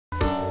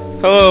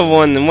Hello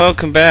everyone and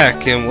welcome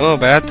back, and we're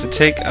about to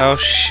take our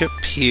ship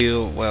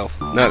here. Well,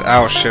 not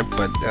our ship,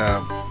 but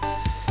yeah.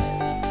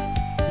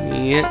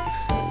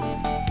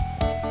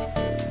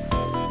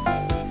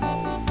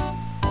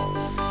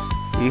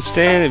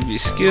 Instead, if you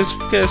excuse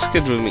me, get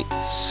schedule me.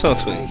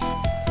 Certainly.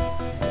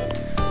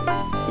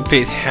 We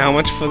paid how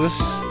much for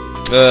this?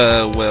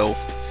 Well,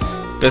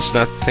 best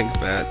not to think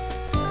about it.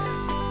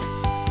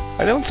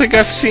 I don't think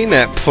I've seen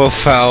that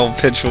profile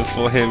picture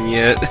for him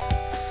yet.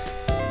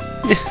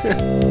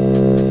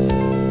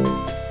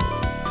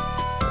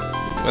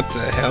 What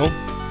the hell?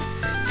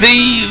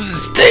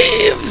 Thieves!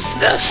 Thieves!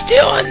 They're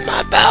stealing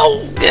my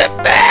boat! Get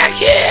back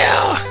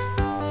here!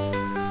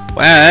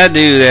 Wow, that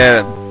dude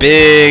had a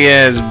big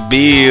ass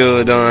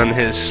beard on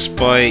his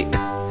spite.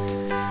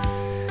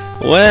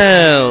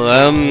 Well,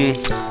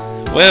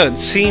 it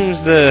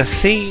seems the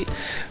thief.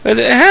 How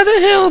the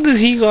hell did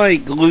he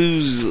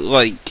lose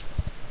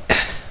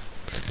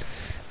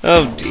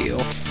oh dear.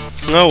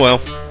 Oh well,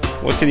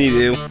 what can you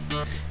do?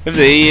 If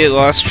the idiot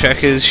lost track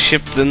of his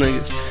ship, then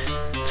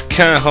it's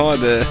kinda hard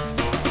to...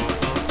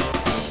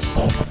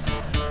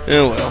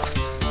 Oh well.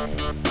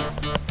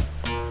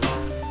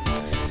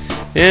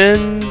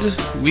 And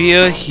we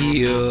are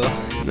here.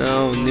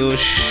 Now,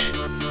 newish,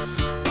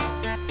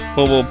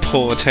 little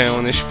poor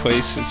townish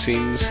place, it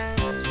seems.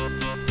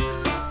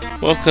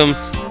 Welcome.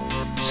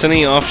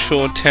 Sunny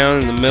offshore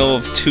town in the middle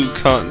of two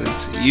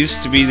continents. It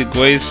used to be the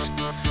greatest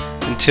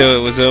until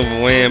it was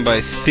overran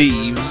by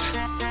thieves.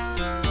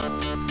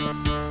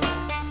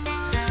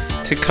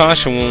 Take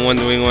caution when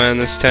wandering around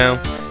this town.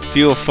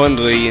 Fear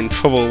friendly and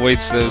trouble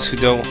awaits those who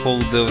don't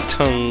hold their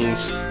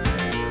tongues.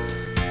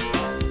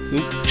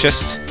 Oop,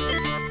 just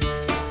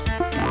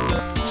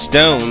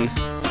stone.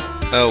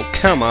 Oh,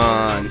 come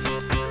on.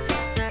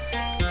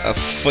 A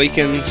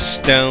freaking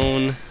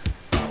stone.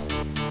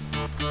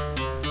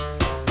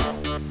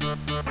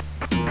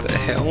 The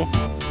hell?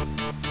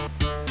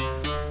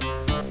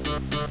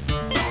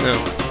 No.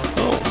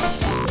 Oh.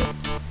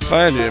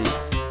 Fired him.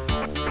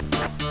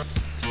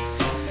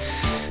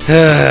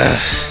 I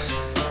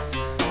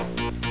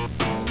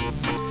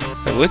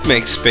would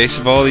make space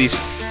if all these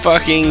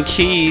fucking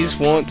keys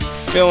weren't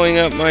filling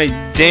up my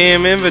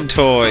damn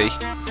inventory.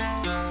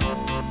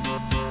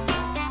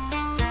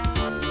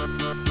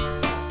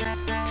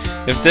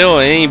 If there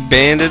are any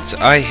bandits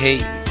I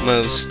hate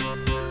most,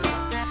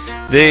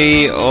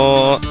 they're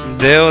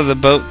the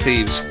boat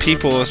thieves.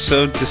 People are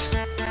so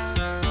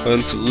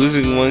once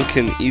losing one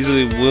can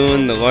easily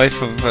ruin the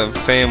life of a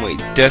family.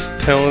 Death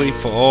penalty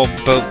for all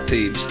boat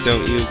thieves,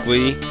 don't you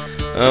agree?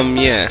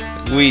 Yeah,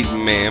 agreed,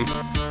 ma'am.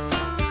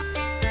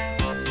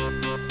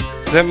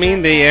 Does that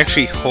mean they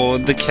actually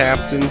heard the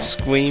captain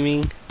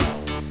screaming?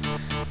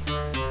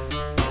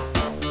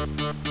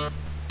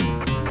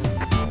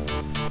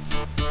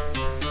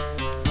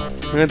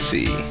 Let's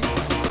see.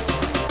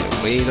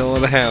 Wait, all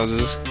the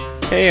houses.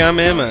 Hey, I'm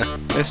Emma.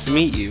 Nice to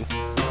meet you.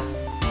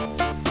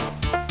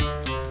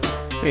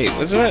 Wait,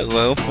 wasn't that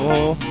low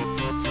for?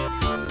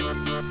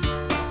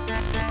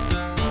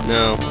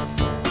 No.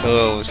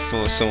 Hello was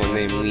for someone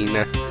named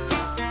Lena.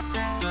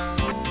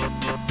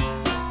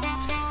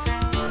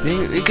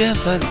 They gotta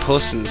find the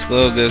person this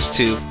glow goes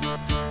to.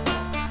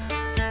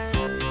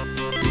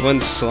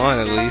 One slot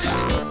at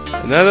least.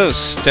 Another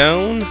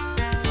stone?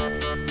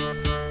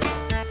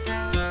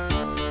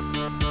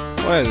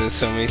 Why are there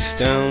so many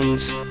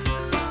stones?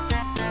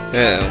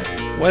 Oh,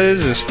 what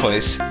is this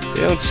place?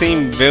 They don't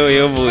seem very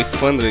overly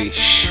friendly.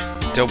 Shh,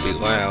 don't be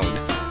loud.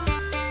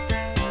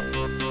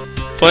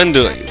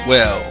 Friendly?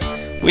 Well,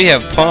 we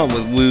have a problem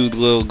with rude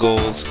little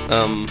girls.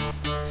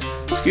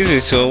 Excuse me,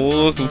 sir, we're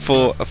looking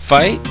for a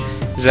fight?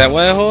 Is that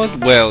what I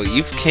heard? Well,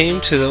 you've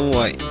came to the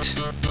right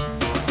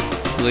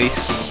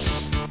place.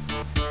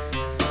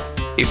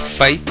 A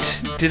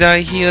fight? Did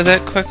I hear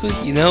that correctly?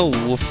 You know,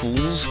 we're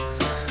fools.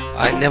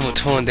 I never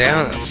turn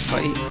down a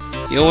fight.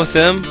 You're with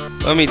them?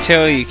 Let me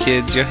tell you,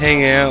 kids, you're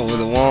hanging out with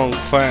the wrong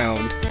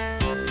crowd.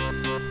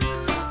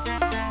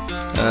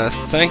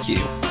 Thank you.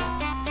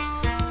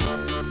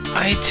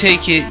 I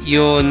take it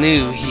you're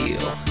new here.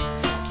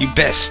 You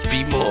best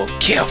be more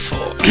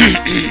careful.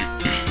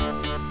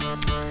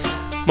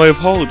 My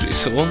apologies,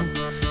 sir.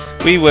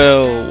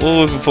 We're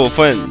looking for a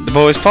friend. The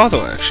boy's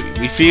father, actually.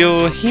 We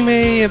feel he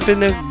may have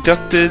been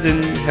abducted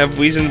and have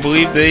reason to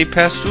believe they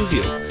passed through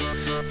here.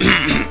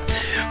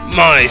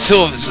 My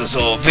services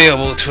are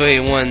available to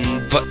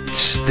anyone, but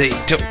they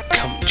don't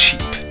come cheap.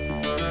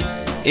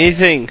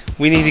 Anything.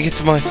 We need to get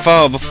to my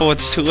father before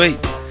it's too late.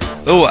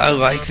 Oh, I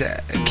like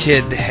that. A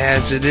kid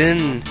has it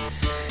in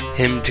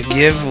him to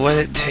give what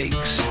it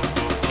takes.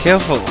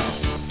 Careful.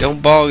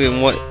 Don't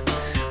bargain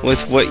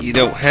with what you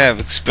don't have,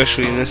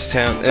 especially in this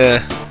town.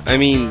 I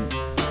mean,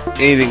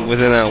 anything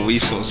within our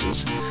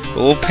resources. But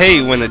we'll pay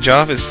you when the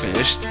job is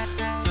finished.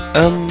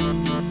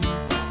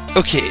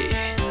 Okay.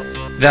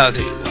 That'll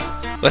do.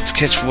 Let's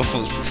catch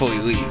Ruffles before he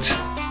leaves.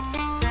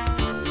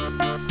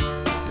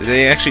 Did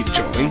they actually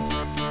join?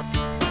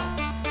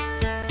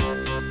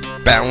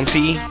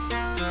 Bounty?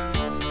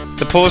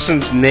 The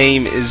person's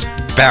name is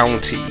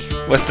Bounty.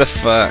 What the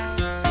fuck?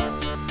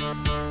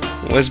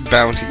 What's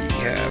bounty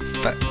have?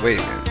 Wait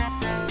a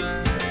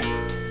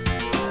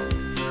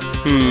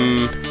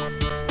minute.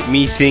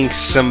 Me thinks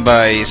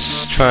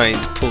somebody's trying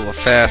to pull a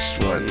fast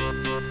one.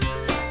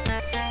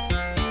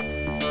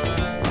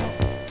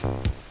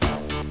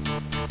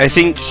 I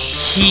think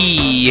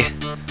he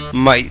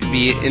might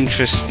be an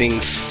interesting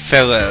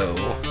fellow.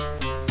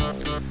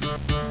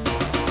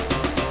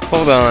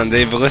 Hold on,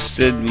 they've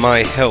listed my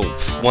help.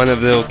 One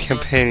of their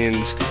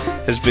companions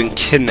has been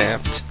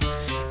kidnapped.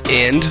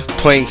 And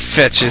playing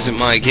fetch isn't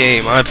my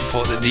game. I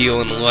prefer to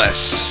deal in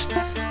less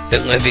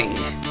than living.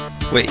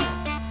 Wait,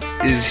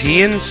 is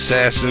he an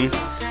assassin?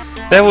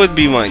 That would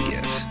be my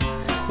guess.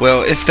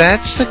 Well, if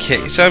that's the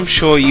case, I'm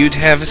sure you'd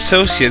have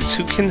associates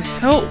who can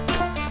help.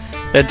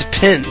 That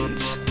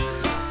depends.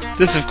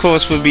 This, of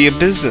course, would be a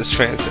business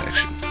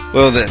transaction.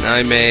 Well then,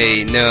 I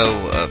may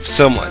know of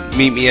someone.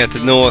 Meet me at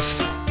the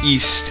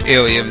northeast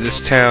area of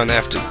this town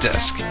after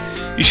dusk.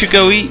 You should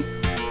go eat.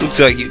 Looks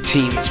like your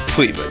team is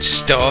pretty much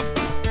starving.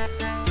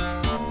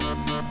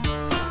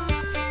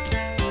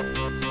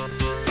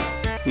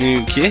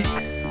 Okay,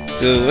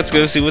 so let's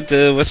go see what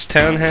this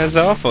town has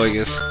to offer, I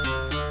guess.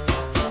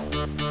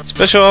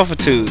 Special offer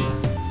 2.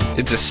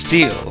 It's a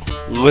steal,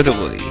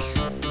 literally.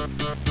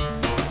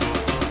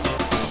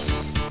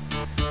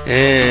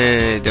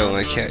 And I don't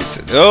like how I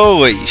said,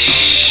 holy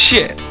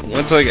shit!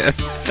 What's like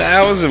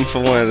 1,000 for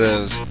one of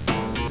those?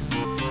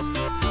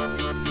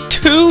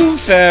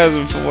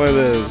 2,000 for one of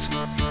those.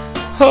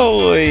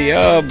 Holy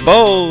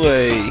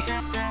boy!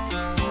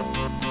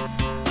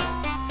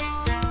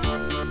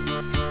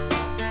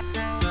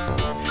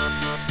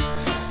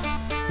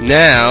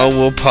 Now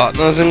we're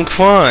partners in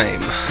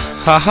crime.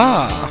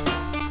 Haha.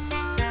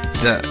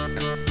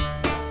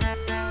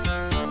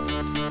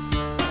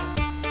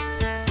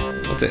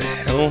 What the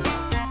hell?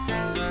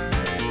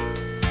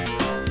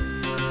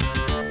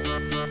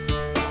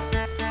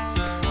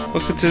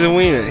 Welcome to the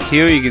arena.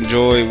 Here you can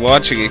enjoy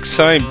watching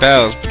exciting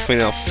battles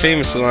between our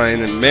famous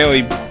lion and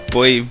merry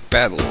brave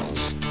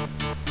battlers.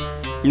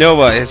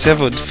 Nobody has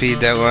ever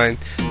defeated that lion.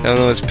 I don't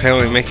know, it's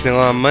apparently making a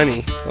lot of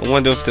money. I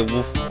wonder if the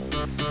wolf...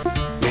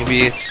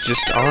 Maybe it's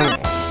just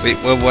Arnold. Wait,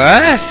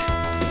 what?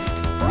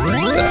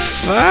 What the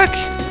fuck?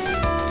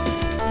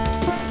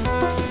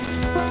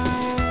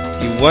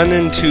 You run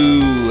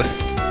into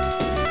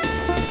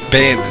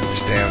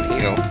bandits down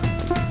here.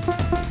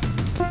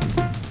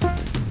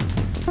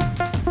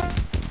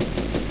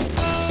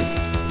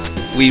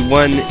 We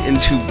run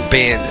into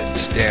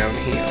bandits down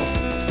here.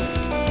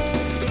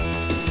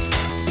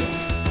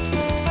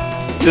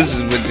 This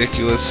is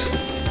ridiculous.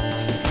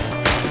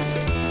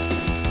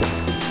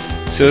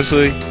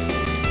 Seriously?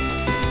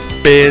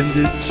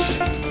 Bandits?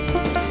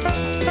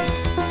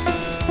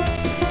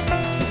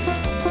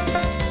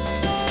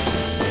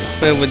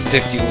 What a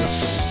ridiculous,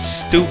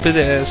 stupid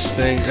ass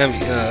thing. I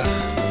mean,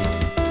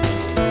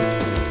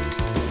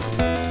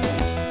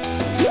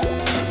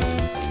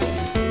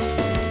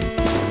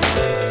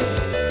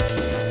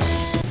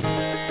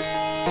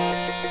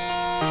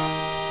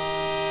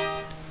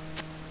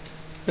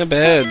 not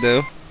bad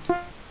though.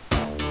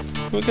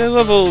 We got a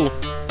level.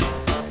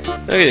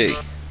 Okay.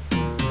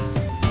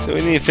 So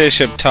we need to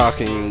finish up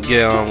talking and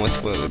get on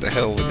with what the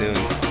hell we're doing.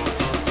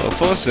 Well,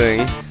 first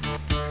thing,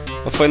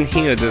 our friend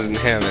here doesn't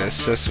have an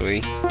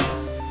accessory.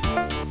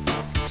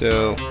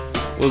 So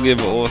we'll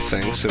give it all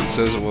things since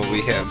those are what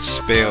we have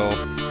spare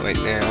right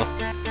now.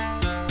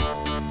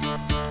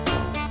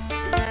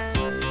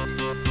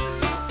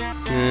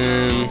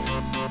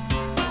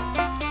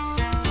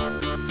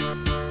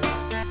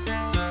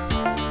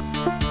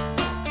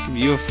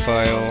 View a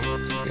file,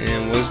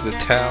 and where's the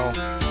towel?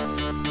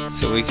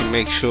 So we can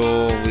make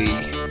sure we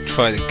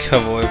try to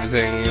cover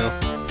everything, you know.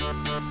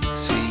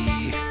 Let's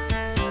see.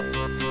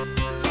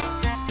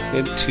 We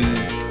have 2,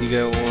 you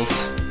got wolf.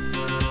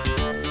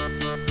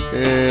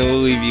 And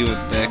we'll leave you with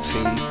the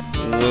vaccine.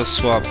 We'll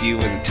swap you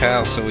with a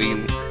towel so we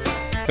can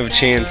have a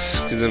chance,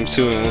 because I'm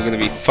assuming we're going to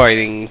be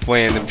fighting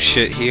random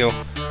shit here.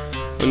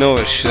 Well, no,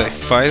 should I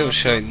fight or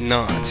should I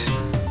not?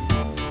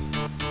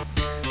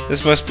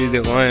 This must be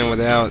the lion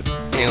without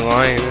a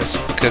lioness,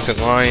 because a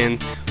lion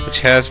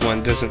which has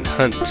one doesn't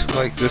hunt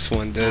like this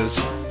one does.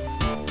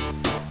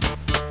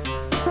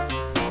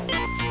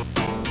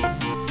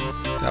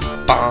 A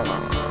bomb.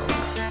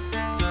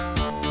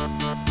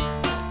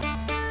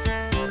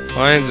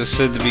 Lions are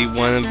said to be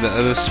one of the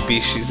other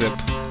species that...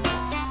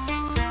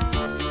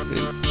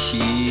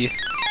 Key...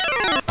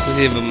 What do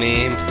you have a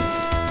name?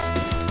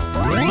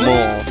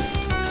 More.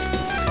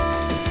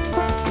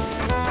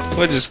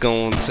 We're just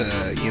going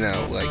to, you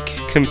know, like,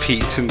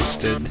 compete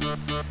instead.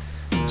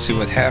 See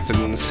what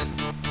happens.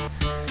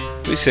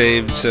 We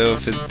saved, so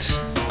if it's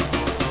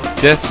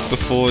death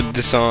before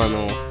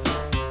dishonor.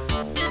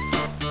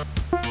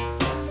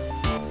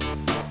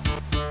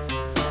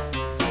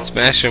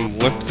 Smash them,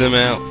 whip them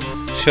out,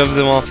 shove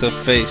them off their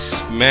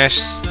face, smash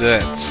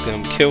that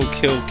scum, kill,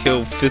 kill,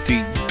 kill,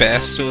 filthy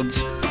bastards.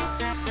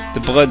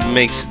 The blood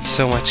makes it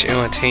so much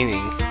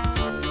entertaining.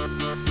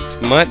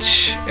 As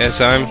much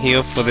as I'm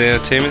here for the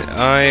entertainment,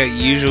 I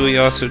usually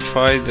also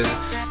try to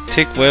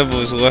Take whatever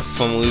was left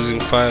from losing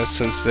fire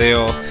since they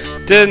all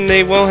dead and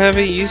they won't have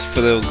any use for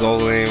their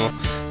gold anymore.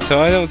 So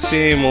I don't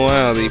see any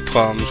morality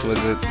problems with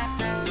it.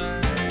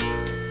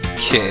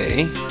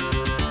 Okay.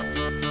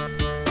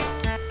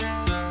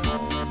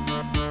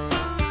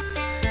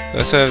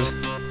 Let's have...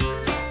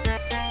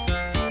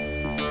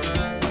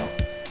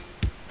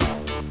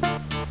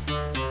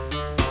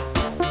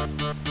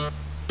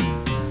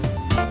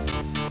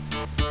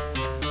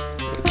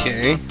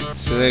 Okay,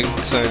 so they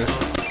can sign...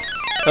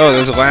 Oh,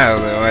 there's a ladder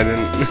though,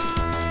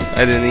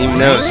 I didn't even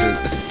notice it.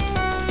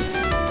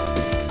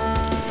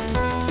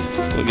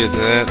 We'll get to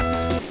that.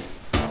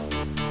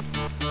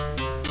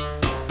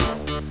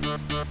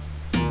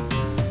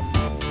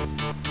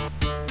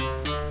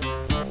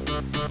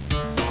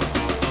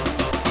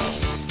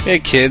 Hey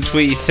kids,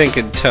 what you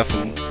thinking,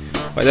 Toughen?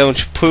 Why don't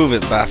you prove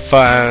it by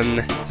firing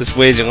this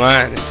wager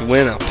line? If you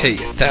win, I'll pay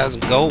you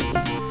 1,000 gold.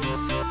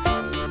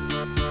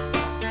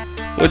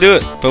 We'll do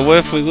it, but what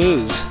if we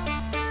lose?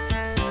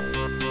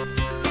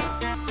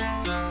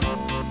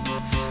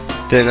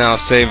 Then I'll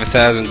save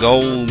 1,000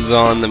 golds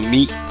on the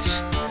meat.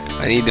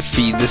 I need to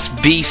feed this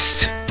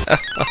beast.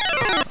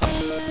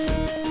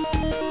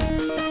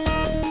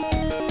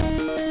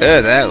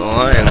 That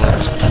lion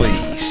looks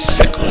pretty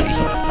sickly.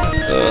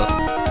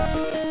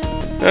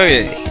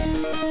 Okay.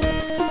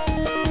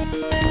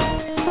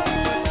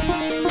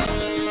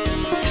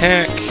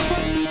 Attack.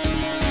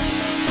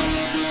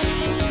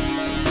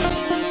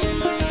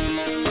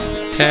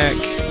 Attack.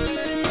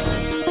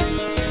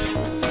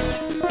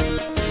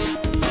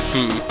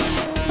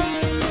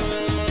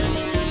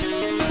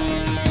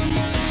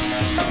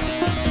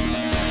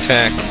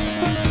 Attack.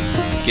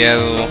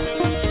 Gather.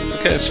 What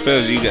kind of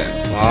spells you got?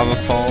 Lava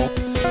Fall?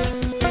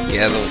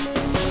 Gather.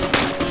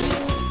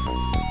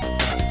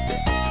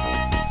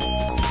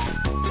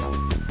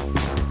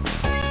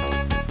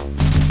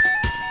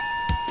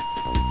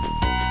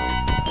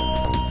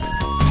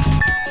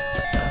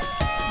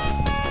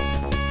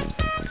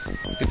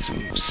 Get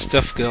some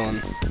stuff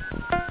going.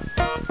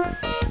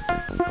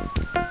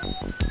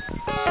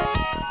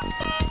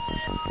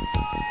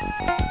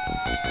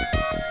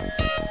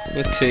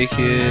 We'll take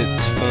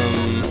it from...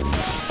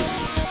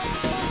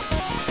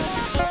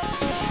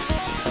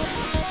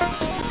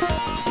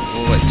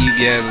 We'll let you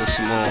gather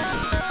some more.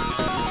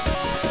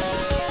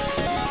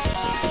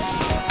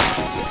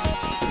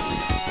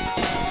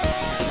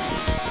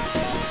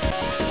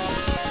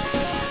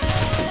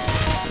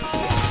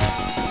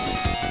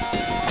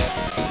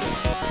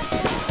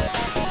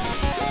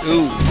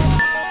 Ooh,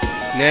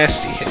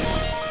 nasty hit.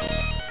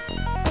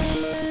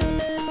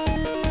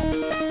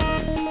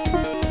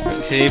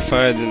 Okay,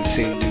 fire didn't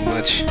seem to do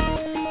much.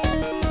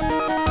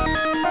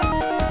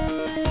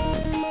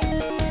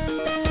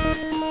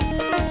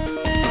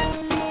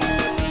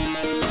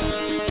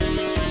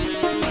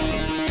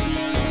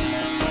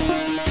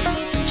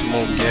 Some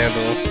more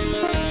gather.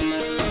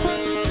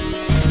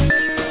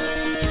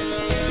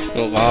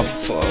 No lava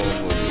fall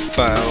with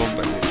fire,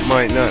 but it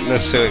might not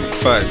necessarily be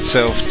fire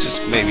itself,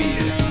 just maybe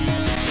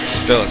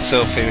spell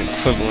itself ain't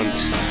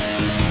equivalent.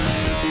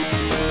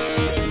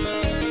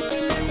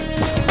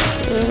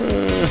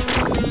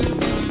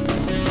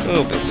 A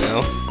little bit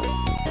now.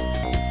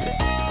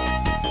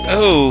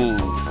 Oh!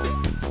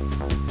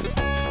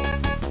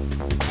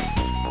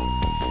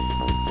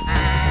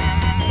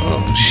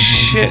 Oh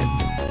shit!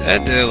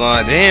 That did a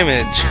lot of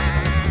damage.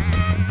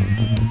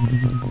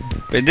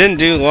 But it didn't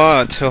do a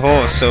lot to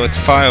horse, so it's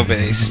fire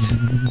based.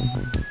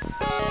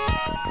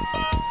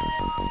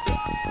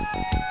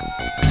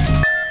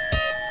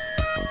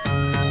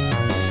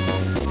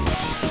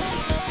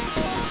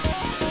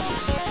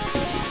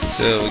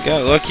 So we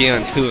got lucky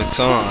on who it's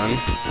on.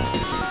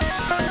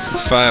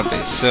 It's fire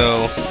based,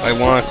 so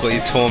ironically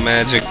it's whole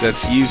magic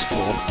that's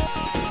useful.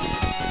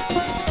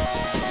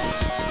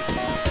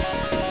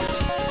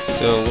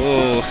 So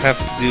we'll have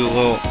to do a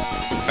little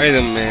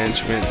item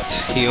management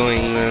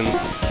healing then.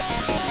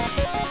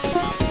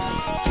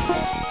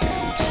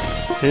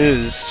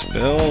 His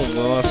spell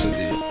will also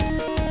do.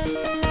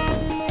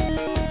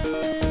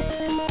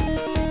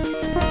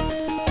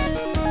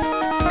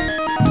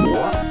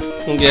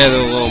 We'll gather a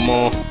little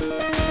more.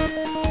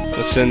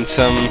 We'll send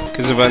some,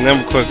 because if I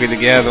number quickly, the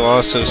gather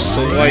also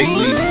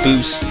slightly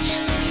boosts.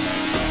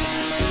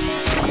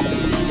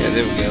 Yeah,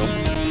 there we go.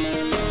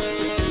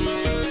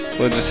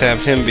 We'll just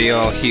have him be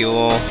all heal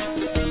all.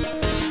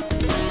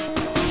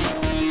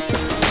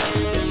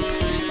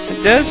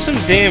 It does some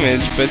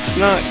damage, but it's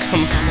not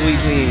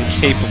completely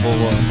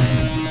incapable of.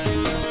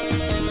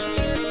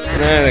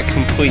 Not a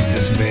complete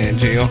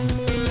disadvantage, you know.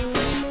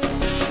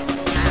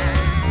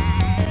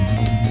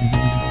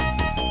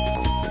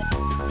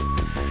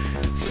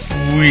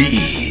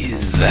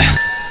 Freeze.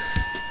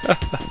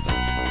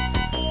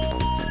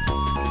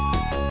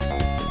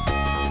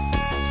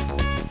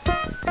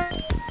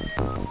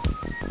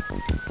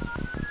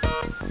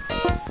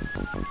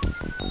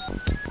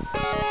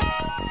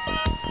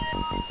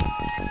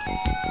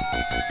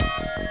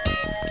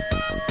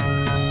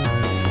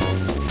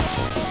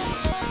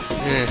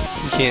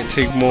 You can't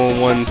take more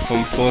than one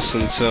from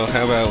person, so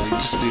how about we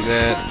just do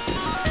that?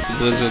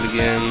 Blizzard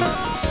again.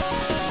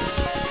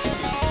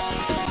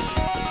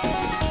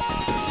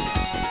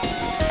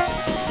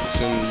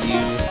 Send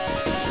you.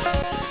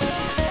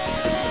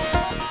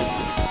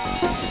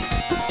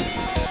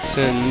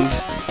 Send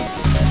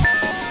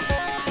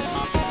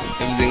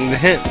everything to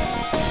him.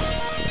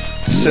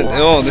 Just send it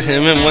all to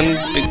him in one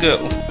big go.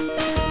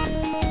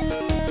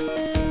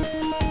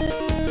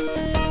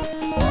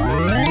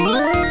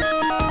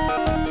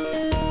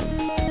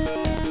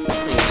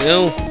 There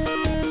we go.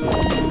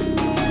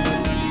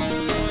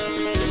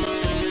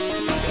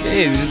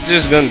 Okay, he's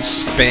just gonna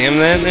spam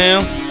that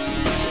now.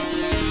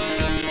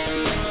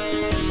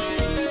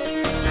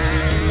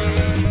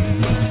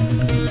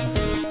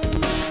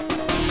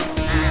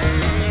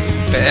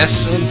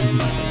 Bastard.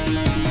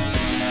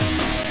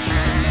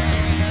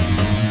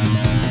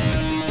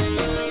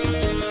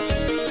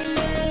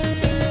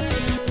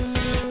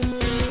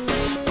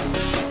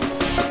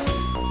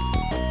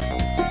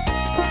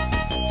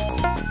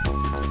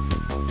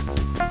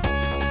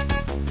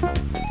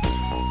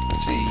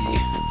 Let's see.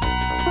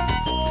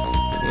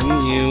 When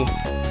you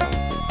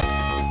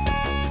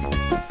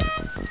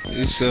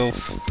yourself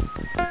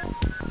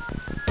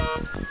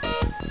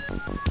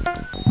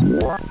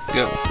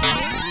go.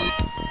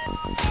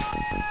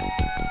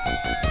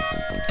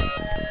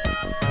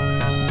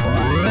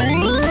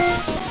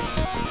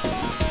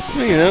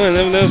 You know, I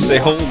never know if they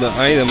hold the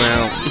item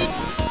out.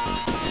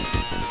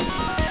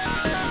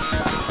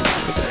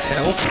 What the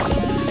hell?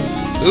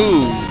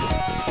 Ooh,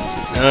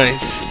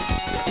 nice.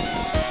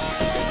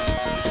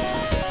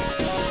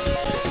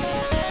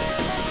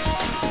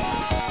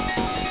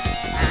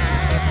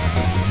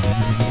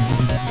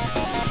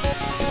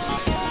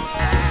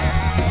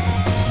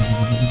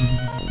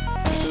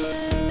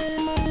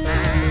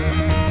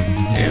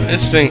 Damn,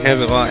 this thing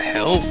has a lot of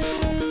health.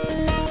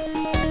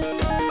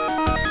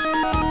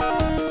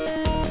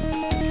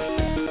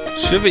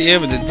 Should be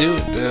able to do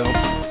it though.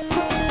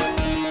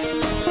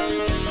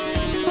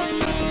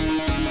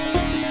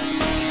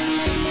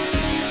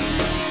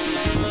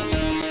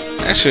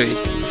 Actually,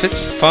 if it's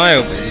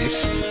fire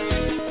based,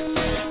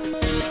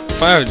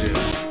 fire gem.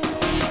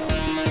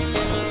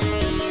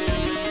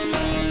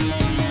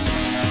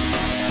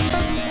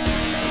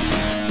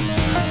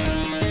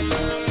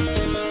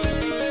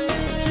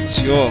 Since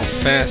you're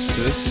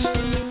fastest.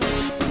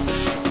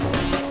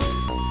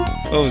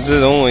 Oh, is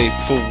it only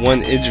for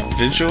one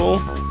individual?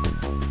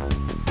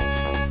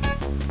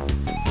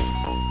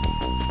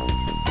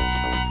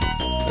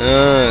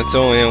 It's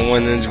only on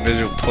one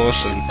individual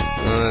person.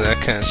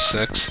 That kinda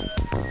sucks.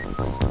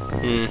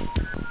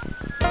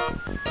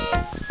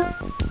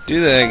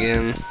 Do that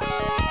again.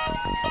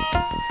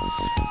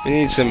 We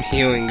need some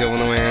healing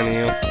going around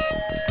here.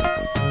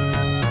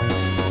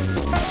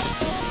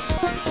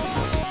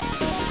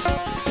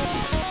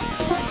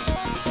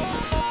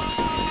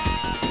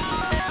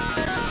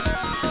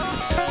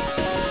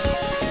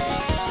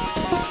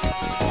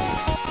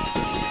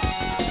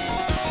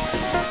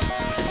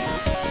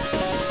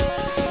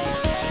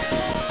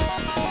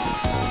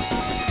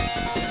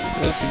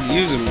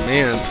 Use a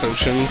mana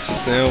potion,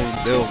 because now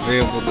they'll be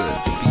able to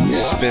be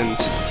spent.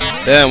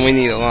 Then we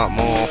need a lot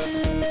more.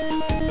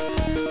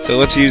 So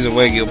let's use a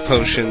regular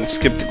potion,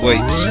 skip the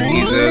grapes, and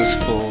use those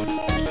for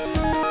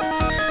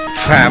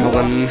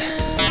traveling.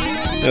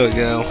 There we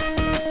go.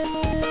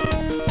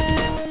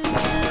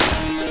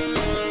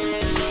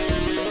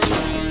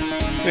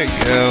 There we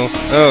go.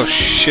 Oh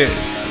shit.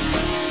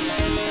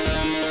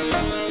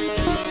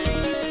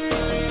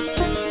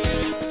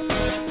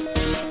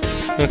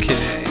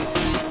 Okay.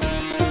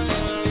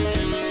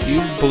 You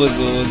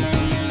blizzard.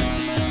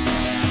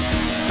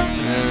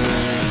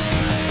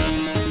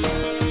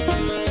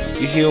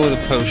 You heal with a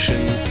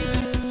potion.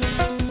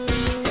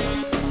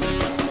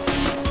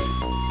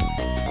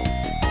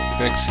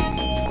 Vaccine.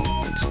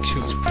 It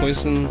kills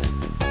poison.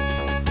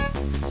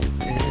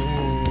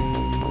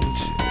 And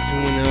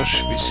everyone else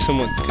should be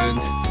somewhat good.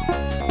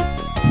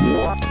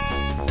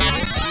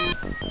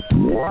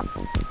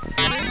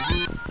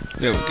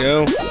 There we go.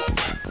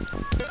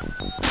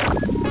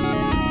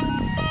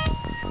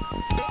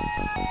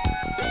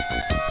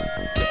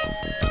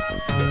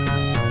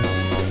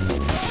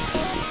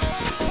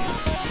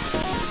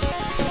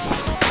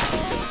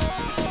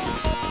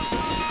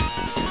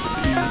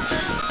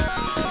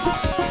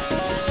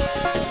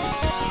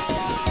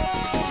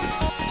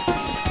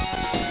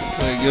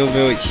 You're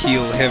very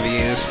heal heavy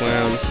in this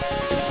round.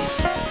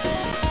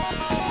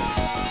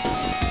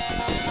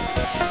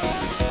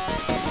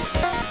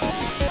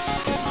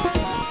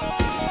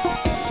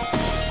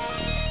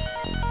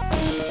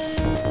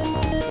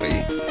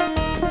 Wait.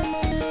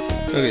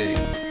 Okay.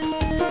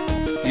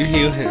 You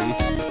heal him.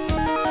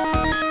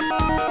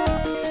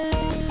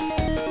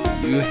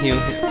 You heal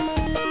him.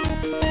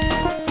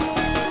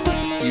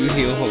 You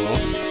heal her.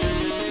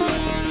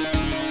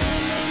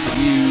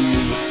 You...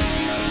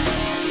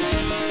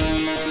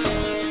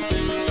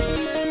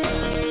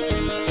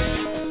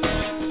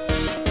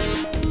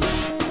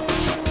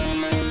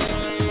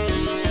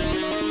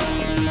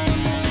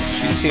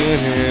 Healing.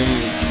 healing him.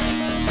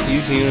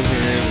 He's healing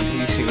him.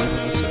 He's healing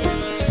him. So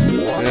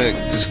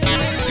just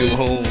do a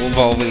whole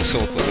revolving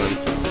circle then.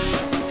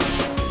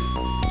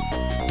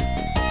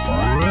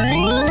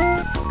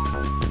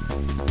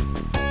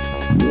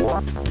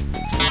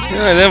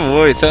 Yeah, I never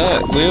really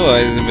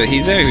realized it, but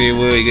he's actually a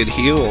really good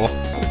healer.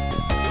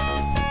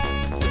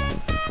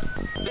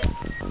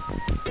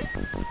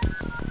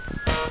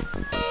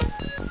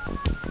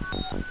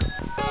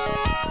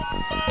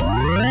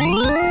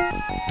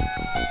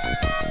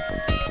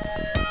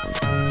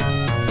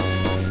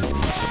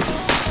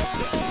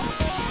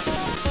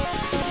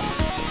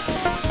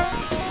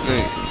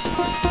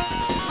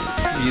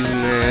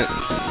 Using that.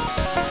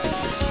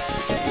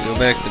 Go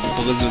back to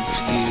Blizzard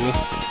for you.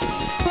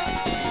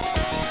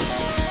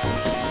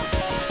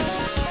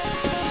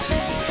 Let's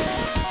see.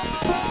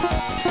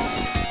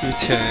 You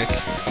attack.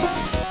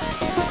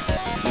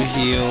 You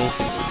heal.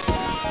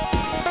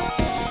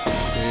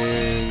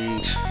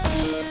 And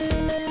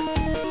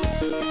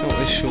not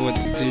really sure what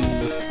to do.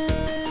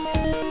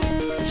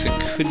 Guess I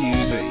could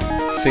use a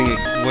thing of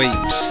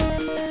grapes.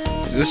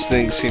 This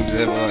thing seems to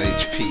have a lot of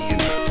HP,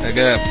 and I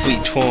got a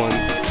fleet torn.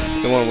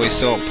 Don't want to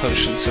waste all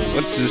potions, so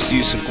let's just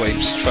use some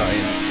grapes to try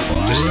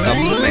and just up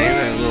the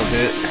mana a little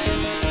bit.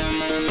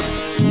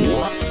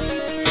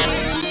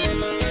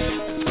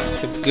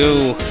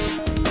 Go.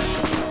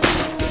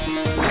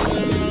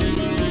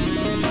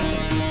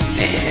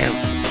 Damn.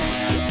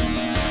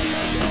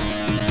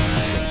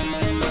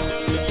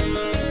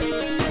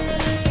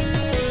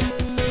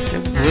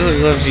 I really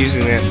love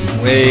using that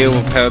way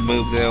overpowered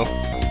move though.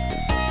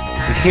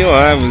 You know,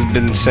 I've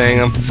been saying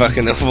I'm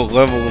fucking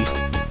over-leveled.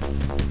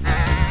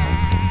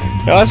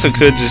 It also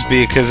could just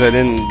be because I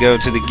didn't go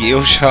to the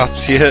gear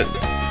shops yet,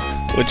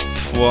 which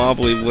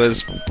probably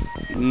was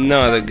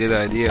not a good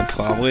idea,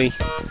 probably.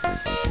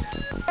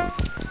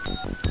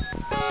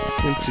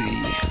 Let's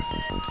see.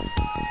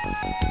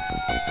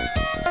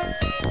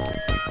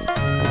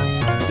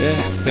 Yeah,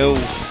 no.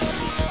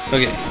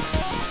 Okay.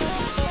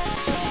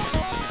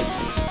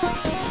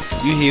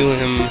 You heal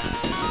him.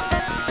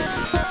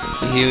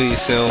 You heal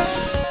yourself.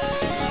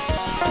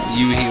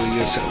 You heal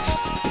yourself.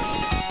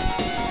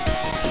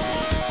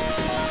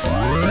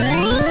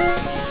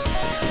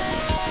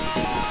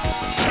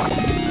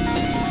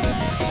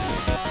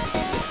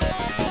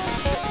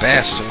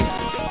 Bastard.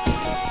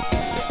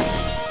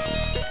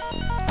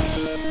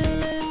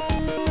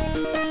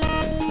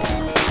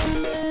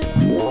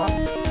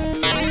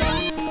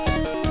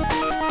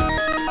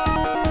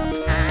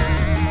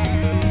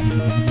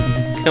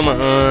 Come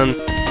on.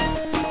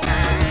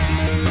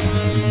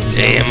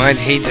 Damn, I'd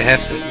hate to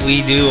have to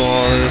redo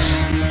all this.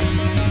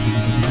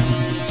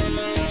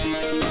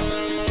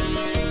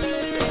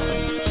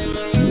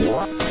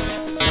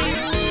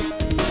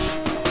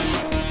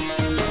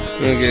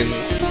 Okay.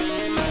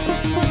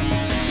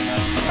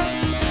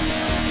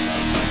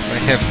 I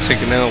have to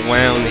take another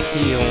round to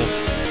heal.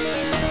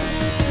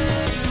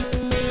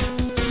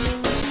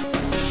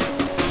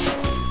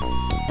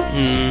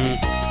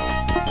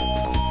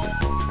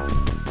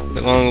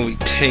 The longer we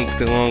take,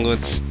 the longer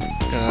it's,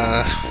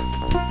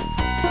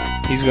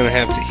 he's gonna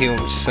have to heal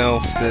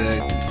himself to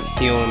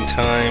heal in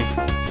time.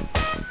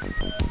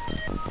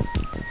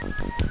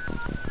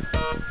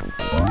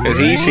 Because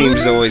he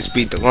seems to always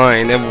beat the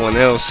line, everyone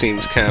else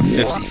seems kind of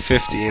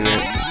 50-50 in it.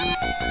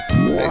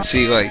 I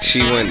see, like, she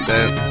went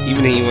that,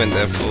 even he went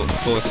that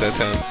force that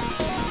time.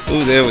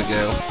 Ooh, there we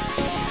go.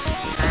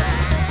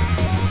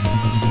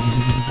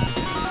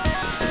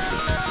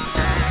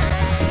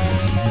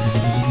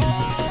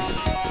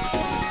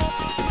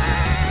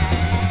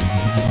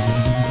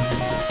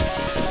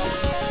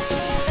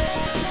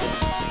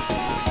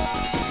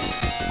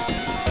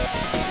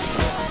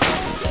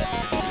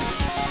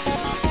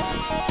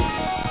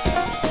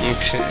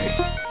 Okay.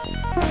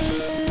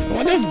 I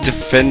wonder if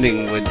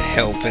defending would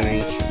help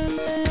any.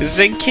 Because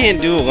they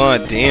can't do a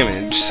lot of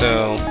damage,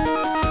 so...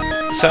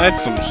 Aside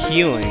from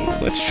healing,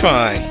 let's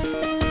try.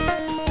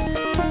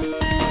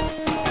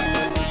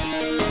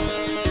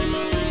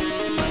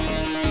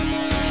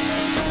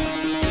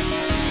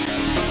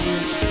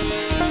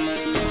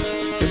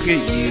 Look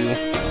at you.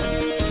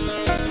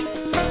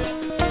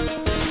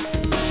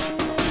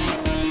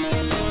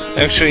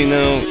 Actually,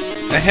 no.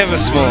 I have a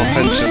small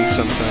hunch on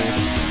something.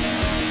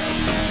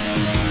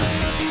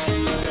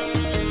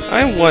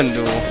 I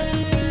wonder,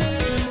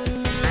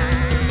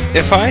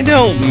 if I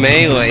don't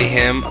melee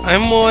him,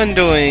 I'm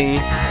wondering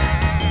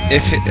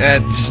if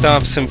that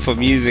stops him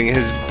from using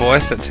his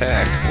breath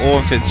attack, or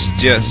if it's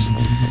just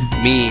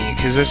me,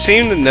 because I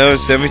seem to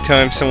notice every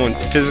time someone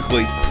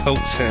physically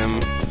pokes him,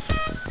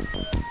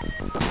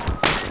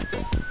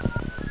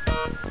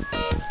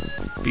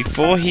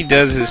 before he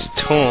does his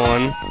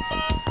taunt,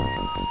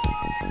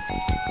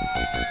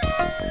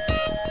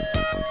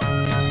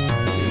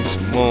 it's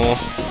more.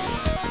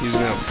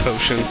 Using that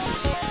potion.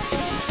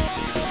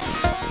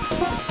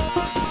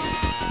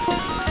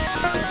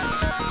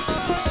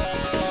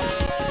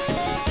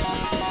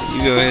 You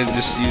go ahead and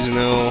just use an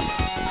little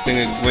thing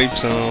of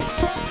grapes on.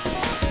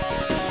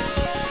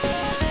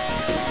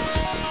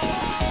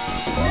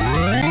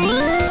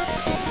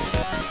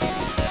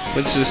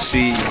 Let's just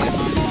see.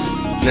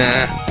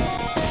 Nah.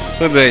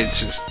 Looks like it's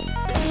just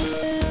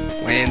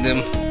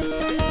random.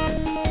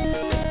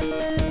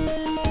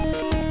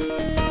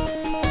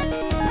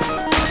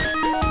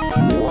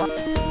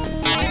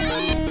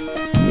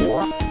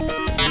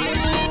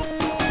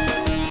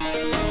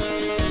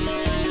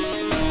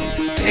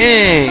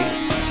 Dang!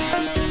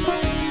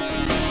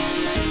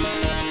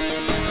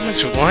 How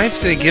much life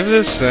did they give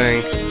this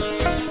thing?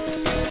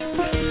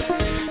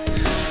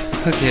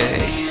 Okay.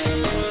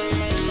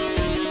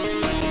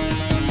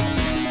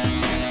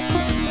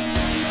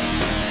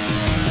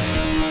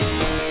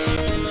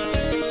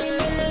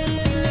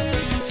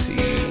 Let's see.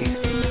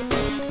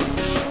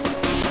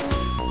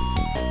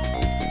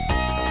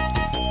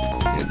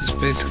 Yeah, just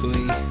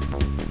basically.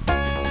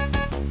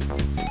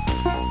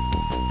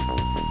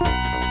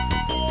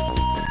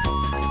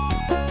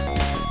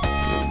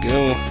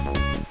 Go.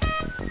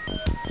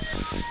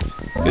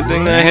 Good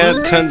thing I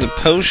had tons of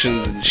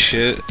potions and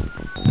shit.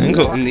 I'm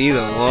gonna need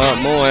a lot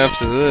more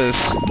after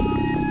this.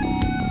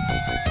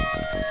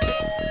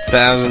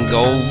 1,000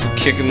 gold for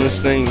kicking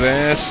this thing's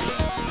ass.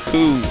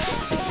 Whew.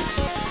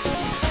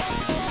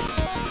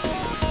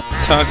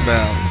 Talk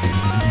about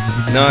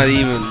not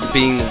even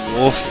being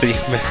worth the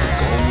amount of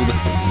gold.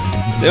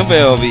 There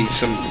better be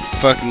some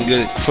fucking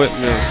good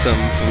equipment or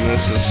something from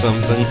this or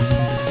something.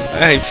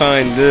 I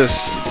find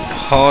this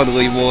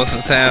hardly worth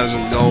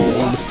 1,000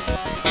 gold.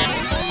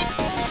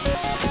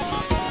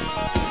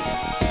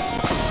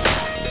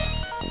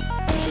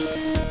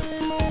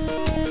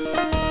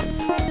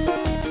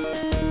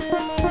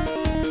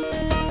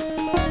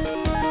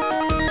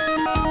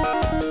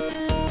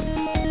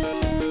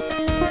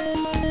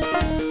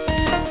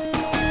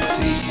 Let's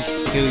see,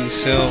 heal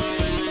yourself.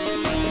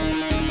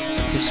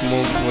 Give some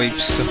more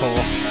grapes to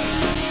haul.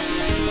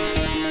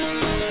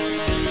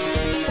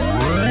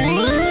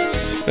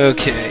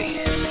 Okay.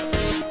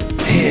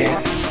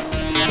 Man,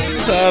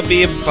 this ought to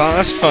be a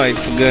boss fight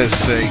for God's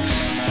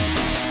sakes.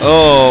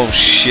 Oh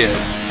shit.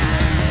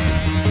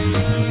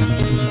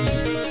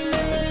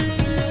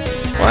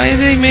 Why did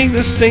they make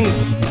this thing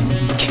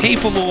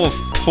capable of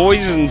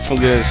poison for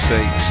God's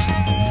sakes?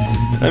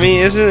 I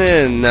mean, isn't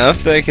it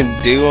enough that I can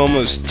do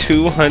almost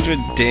 200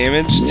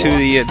 damage to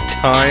the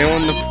entire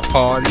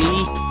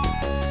party?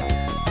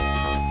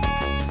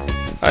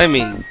 I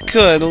mean,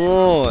 good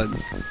lord.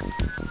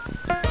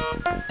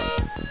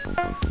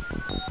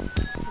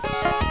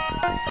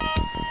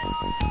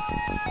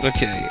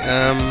 Okay,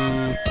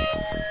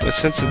 but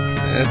since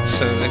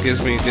that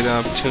gives me a good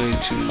opportunity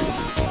to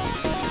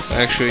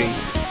actually,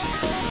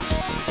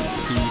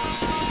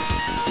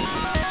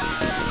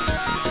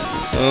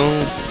 well,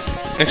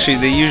 actually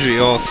they usually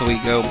all three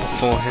go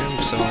before him,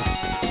 so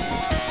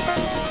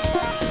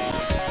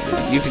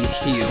you can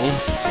heal,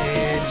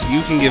 and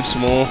you can give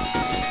some more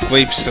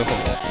grapes to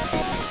hold.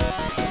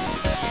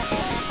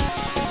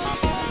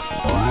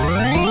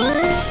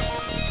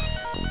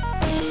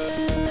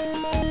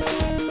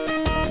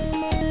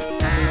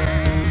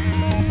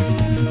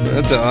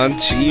 That's odd,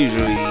 she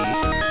usually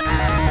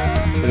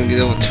doesn't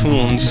get over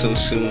 2 so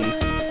soon.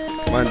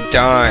 Come on,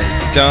 die,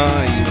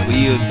 you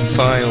weird,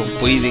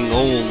 fire-breathing,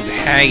 old,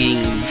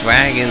 hanging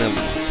dragon of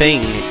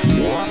thing.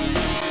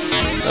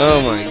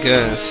 Oh my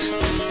goodness.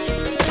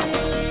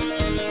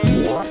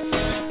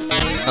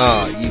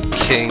 Oh, you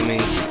kidding me?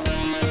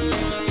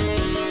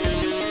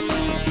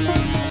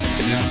 I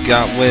just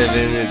got rid of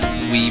it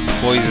and we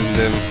poisoned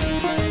him.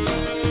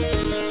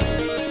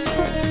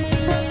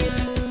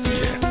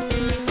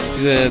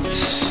 That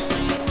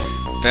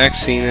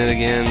vaccine it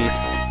again.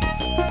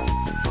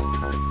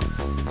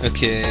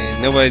 Okay,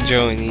 nobody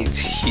Joey needs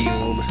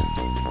healed.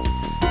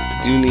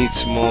 Do need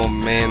some more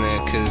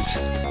mana because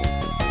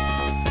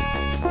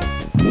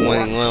I'm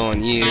running low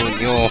on you and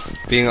you're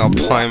being our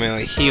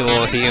primary healer.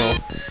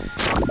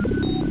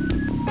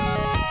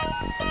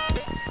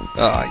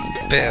 Oh,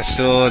 you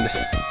bastard.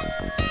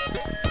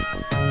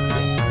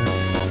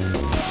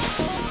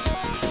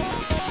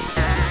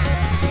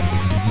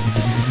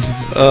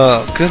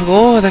 Oh, good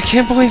lord, I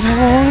can't believe how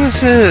long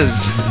this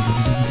is!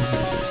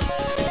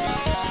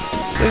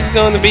 This is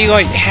going to be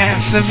like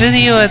half the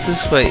video at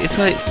this rate. It's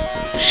like,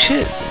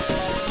 shit,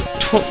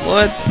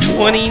 what,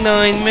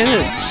 29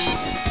 minutes?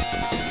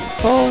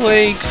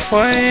 Holy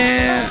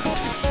crap!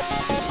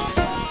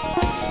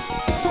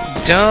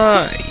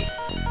 Die!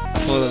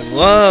 For the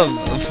love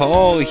of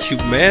all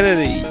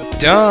humanity,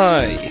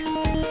 die!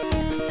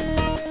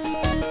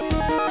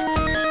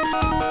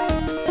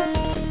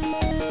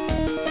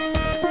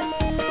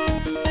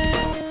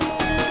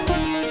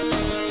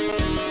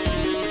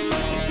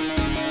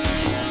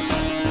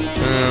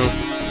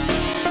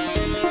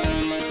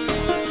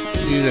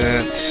 Do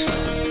that.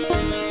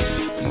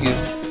 You get,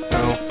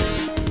 oh,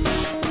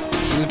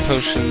 use a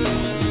potion.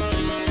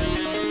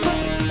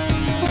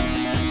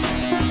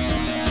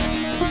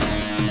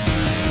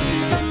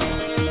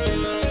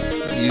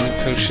 Use a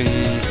potion.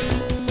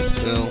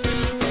 Well,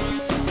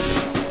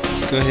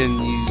 go ahead and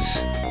use.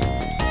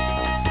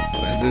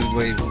 Well, this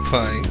way we're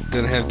probably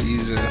gonna have to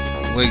use a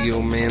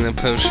regular mana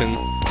potion.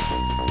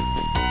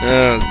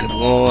 Oh, good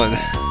lord.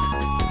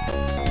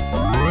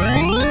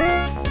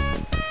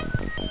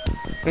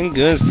 Thank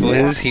goodness for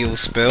his heal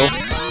spell.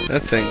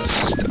 That thing's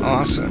just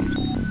awesome.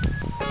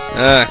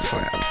 Ah,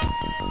 crap.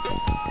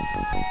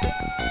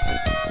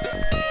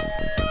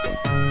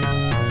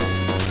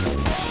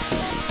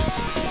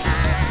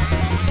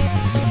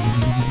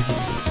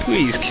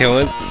 Please kill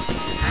it.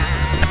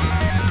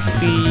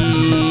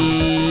 Please.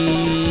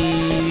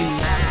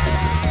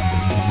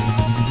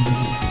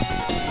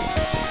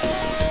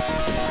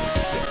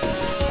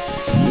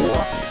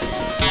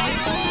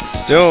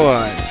 Still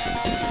alive.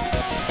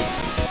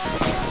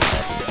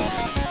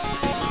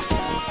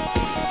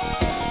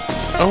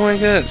 Oh my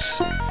goodness.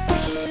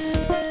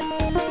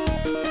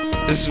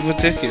 This is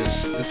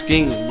ridiculous. It's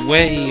getting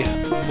way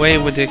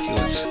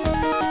ridiculous.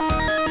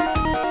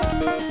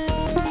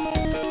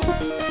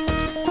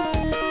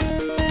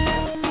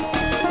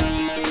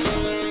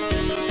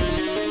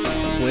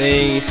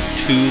 Way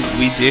too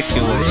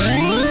ridiculous.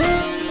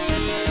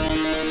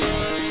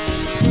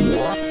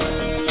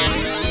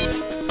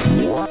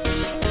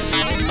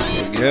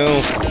 There we go.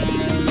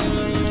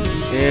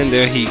 And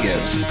there he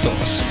goes, of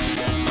course.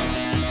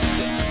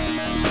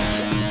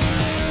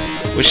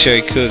 Wish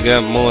I could have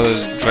got more of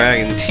those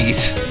dragon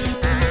teeth.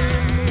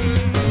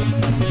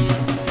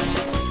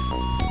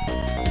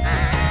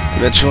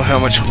 Not sure how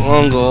much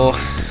longer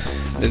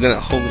they're gonna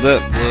hold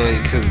up, really,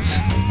 because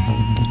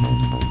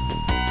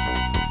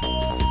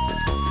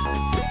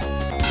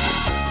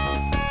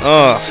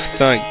oh,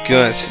 thank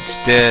goodness it's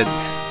dead.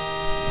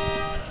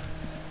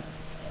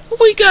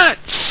 We got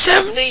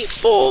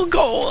 74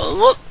 gold.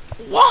 Look,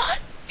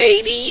 what?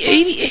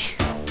 80?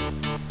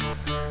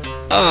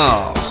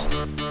 Oh,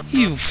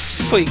 you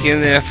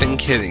freaking effing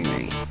kidding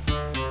me.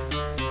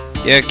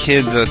 Yeah,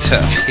 kids are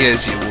tough.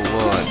 Here's your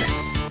reward.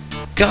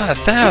 Got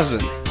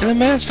 1,000 and a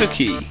master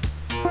key.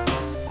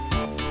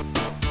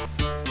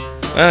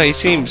 Well, he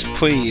seems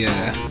pretty,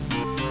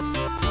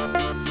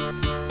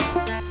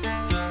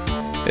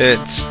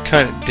 it's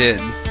kind of dead.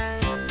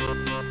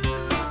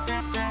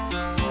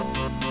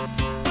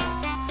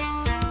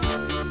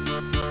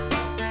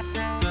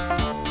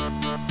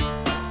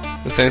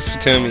 Well, thanks for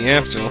telling me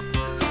after.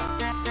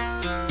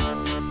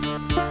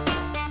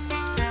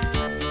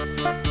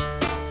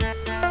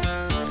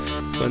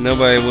 But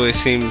nobody really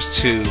seems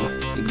to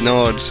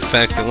acknowledge the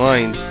fact the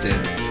lion's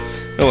dead.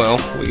 Oh well,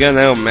 we got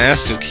our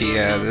master key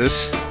out of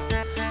this.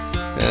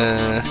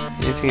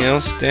 Anything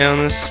else down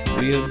this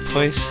weird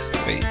place?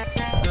 Wait.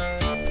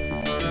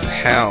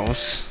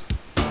 House.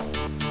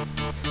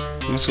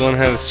 Must learn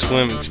how to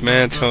swim. It's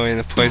mandatory in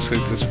a place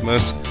like this.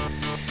 Most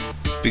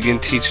begin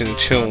teaching the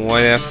children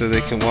right after they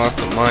can walk,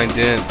 but mine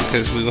didn't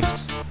because we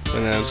left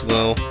when I was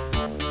low.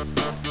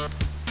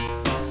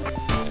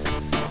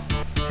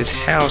 His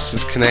house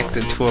is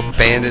connected to a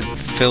bandit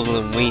filled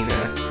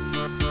arena.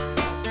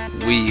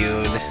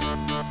 Weird.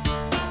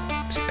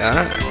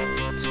 Ah,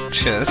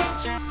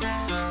 chests.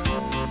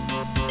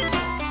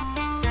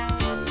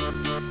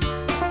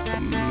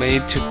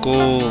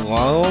 Magical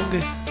log?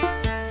 Is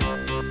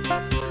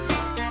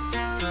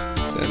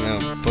that now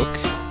a book?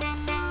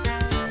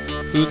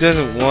 Who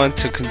doesn't want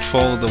to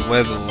control the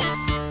weather?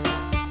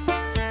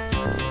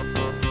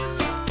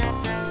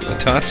 I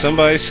taught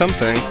somebody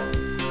something.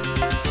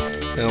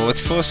 Now let's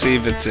first see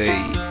if it's a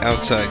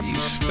outside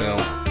use spell.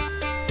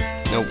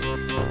 Nope.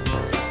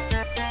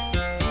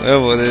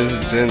 Whatever it is,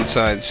 it's an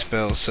inside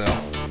spell, so.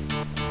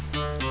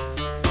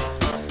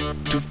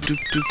 Doop, doop,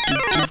 doop,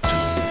 doop, doop, doop.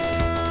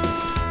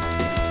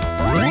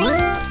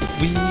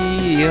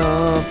 We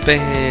are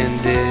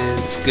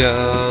bandits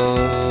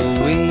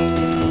going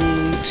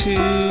to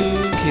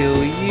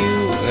kill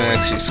you.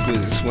 Actually, screw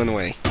this. One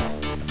away.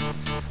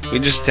 We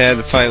just had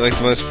to fight like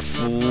the most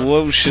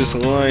ferocious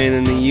lion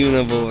in the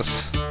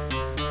universe.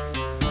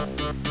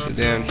 So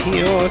down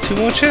here are 2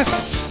 more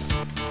chests.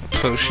 A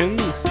potion.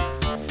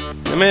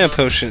 A mana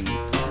potion.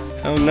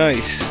 How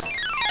nice.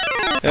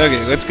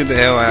 Okay, let's get the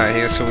hell out of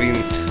here so we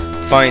can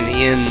find the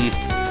inn.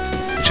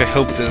 Which I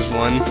hope there's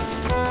one.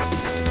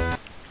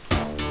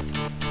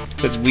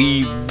 Because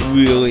we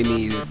really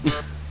need it.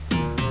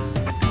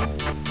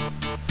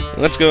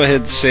 Let's go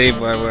ahead and save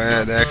while we're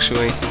at it,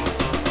 actually.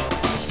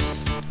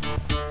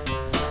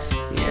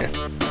 Yeah.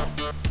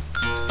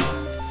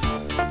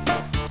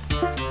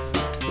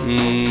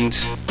 And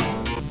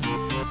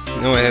I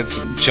know I had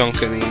some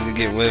junk I needed to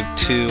get rid of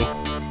too.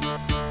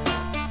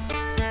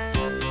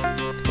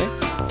 Okay.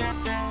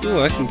 Ooh,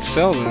 I can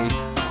sell them.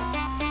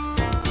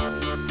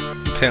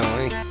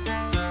 Apparently.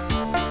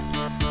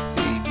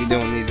 We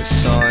don't need to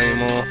saw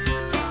anymore.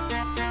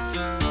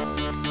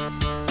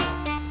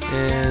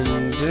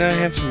 And did I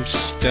have some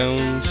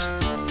stones?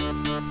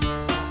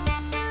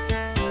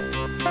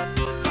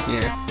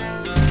 Yeah.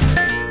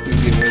 We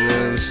get rid of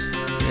those.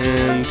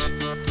 And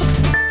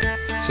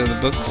so the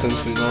book,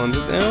 since we owned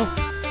it now.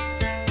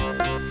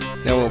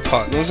 Now we're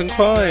partners in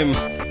crime.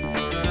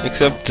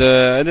 Except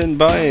I didn't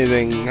buy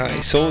anything. I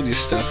sold you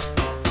stuff.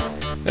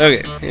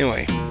 Okay,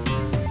 anyway.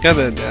 Got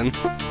that done.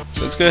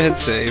 So let's go ahead and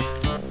save.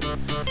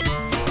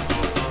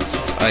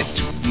 Since I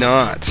do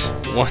not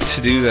want to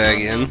do that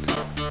again.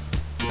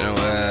 You know,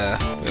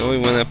 we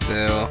already went up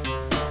there.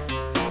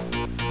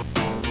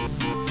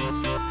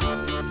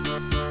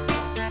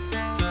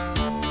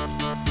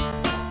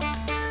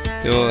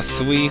 There are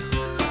 3.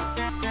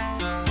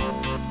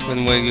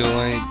 1 regular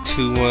light,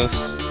 2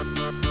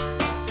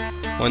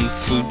 1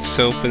 fruit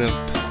soap, and a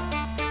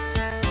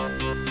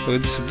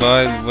would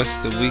survive the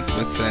rest of the week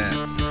with that.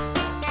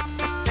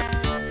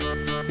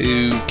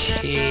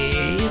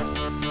 Okay.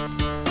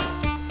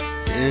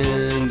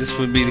 And this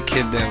would be the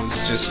kid that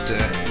was just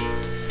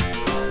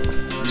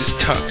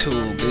talked to a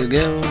little bit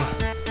ago.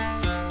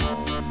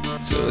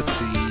 So let's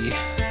see.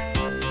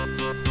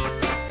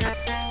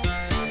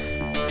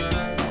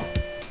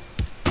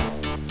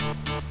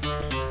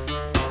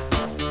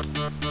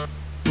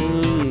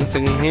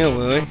 Nothing in here,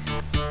 really.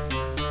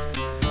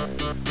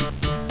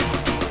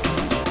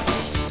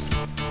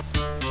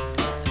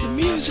 The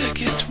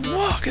music, it's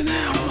walking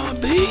out my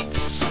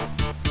beats.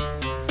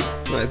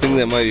 I think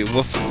that might be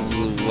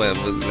Wuffles,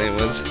 whatever his name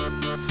was.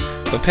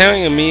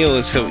 Preparing a meal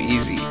is so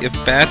easy. If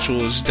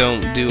bachelors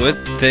don't do it,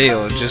 they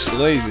are just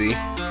lazy.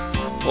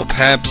 Or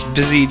perhaps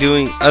busy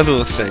doing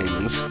other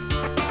things.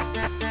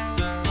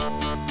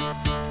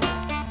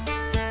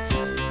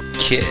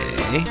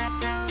 Okay.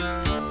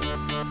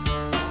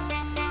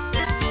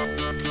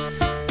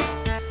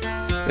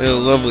 Oh,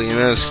 lovely,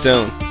 another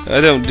stone. I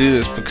don't do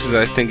this because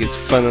I think it's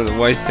fun or the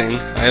right thing.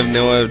 I have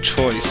no other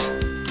choice.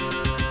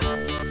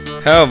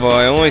 However,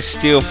 I only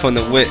steal from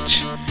the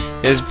witch.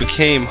 It has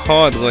become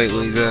hard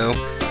lately, though.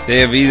 They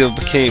have either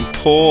become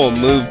poor or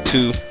moved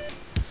to...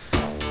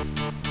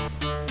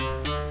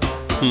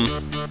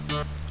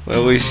 Well,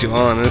 at least you're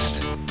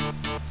honest.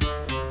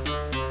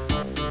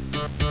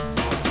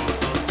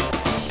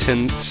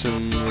 Tents,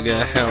 and we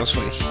got a house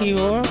right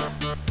here.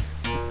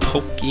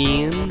 Poke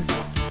in.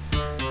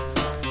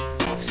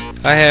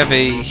 I have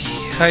a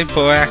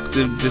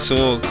hyperactive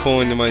disorder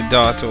according to my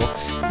daughter.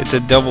 It's a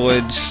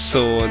double-edged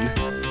sword.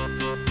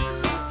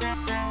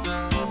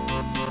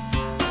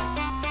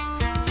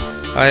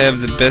 I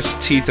have the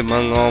best teeth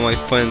among all my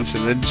friends,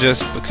 and it's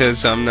just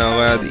because I'm not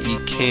allowed to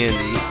eat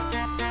candy.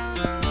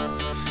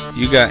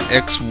 You got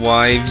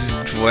ex-wife's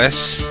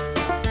dress?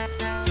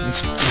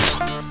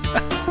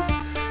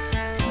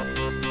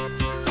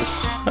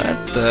 What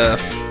the...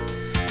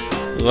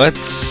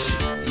 Let's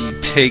you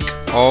take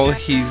all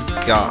he's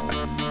got.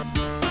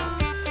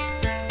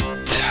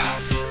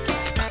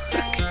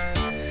 Fuck.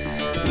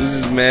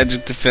 Loses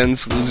magic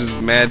defense, loses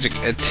magic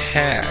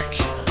attack.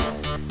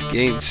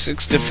 Gains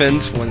 6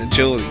 defense, 1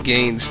 agility.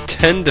 Gains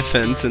 10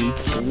 defense and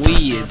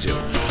 3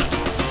 agility.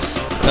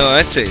 Oh,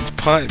 I'd say it's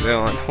probably better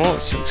on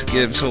horse since it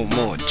gives her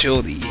more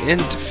agility and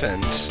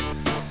defense.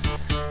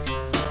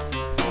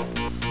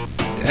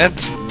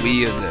 That's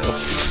weird though.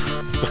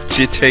 Let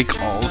you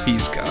take all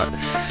he's got.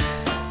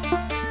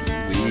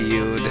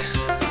 Weird.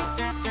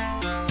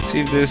 Let's see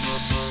if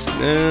this...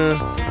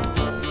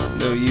 it's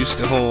no use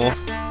to her.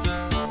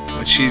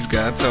 What she's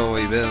got's all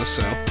way better,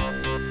 so...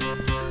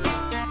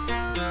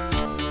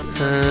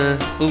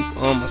 Ooh,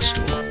 armor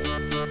store.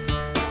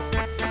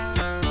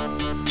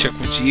 Check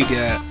what you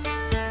got.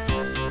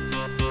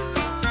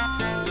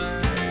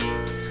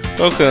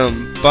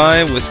 Welcome.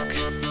 Buy with...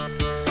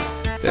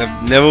 that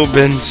have never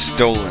been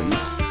stolen.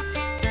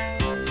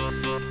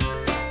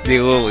 They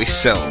literally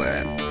sell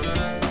that.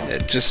 Yeah,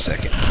 just a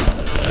second.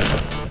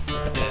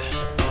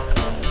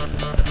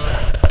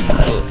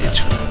 Oh,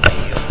 it's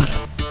real.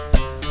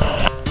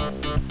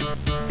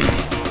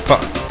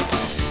 Fuck.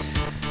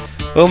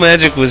 Low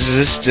magic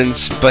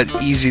resistance, but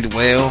easy to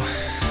whale.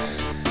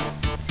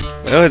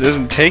 Well, it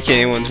doesn't take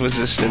anyone's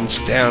resistance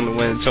down to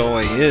when it's all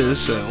it is,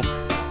 so...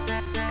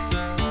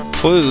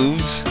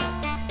 proves...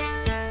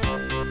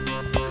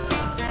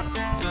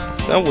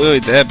 it's not really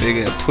that big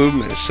an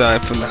improvement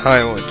aside from the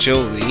higher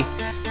agility,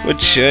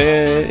 which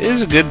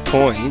is a good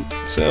point,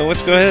 so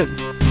let's go ahead.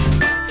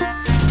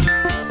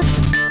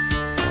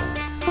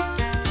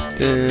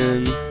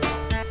 Then...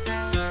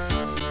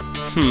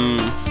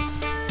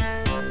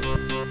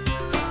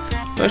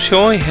 well, she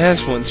only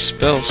has 1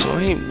 spell, so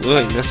it ain't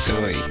really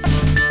necessarily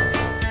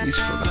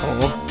useful at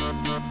all.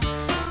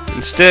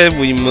 Instead,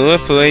 we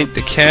manipulate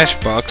the cash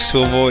box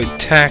to avoid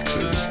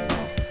taxes.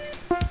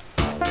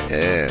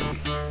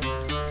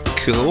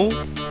 Cool.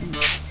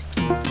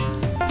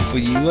 For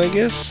you, I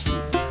guess?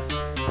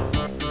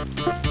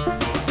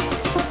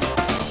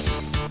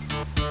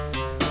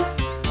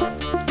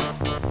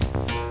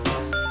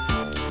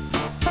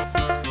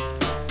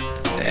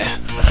 Yeah,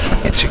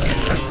 itch again.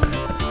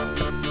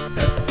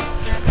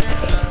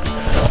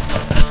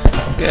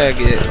 Gotta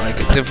get like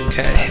a different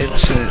kind of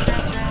headset.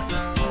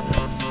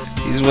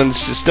 These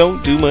ones just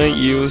don't do my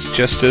ears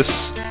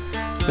justice.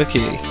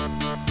 Okay.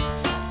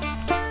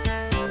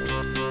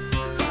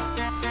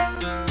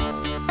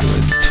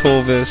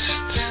 Tool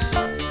vest.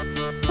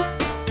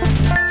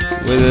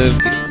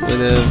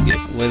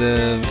 Get rid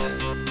of.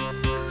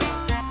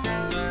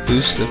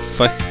 Boost the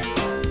fight.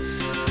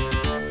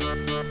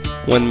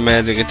 1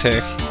 magic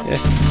attack. Yeah.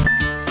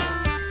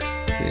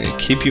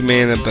 Keep your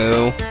mana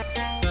bow.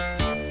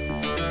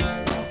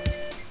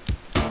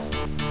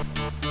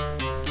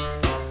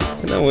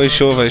 I'm not really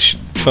sure if I should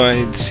try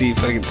and see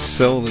if I can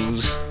sell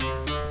those.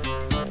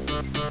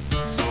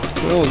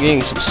 Well, we're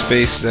getting some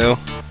space though.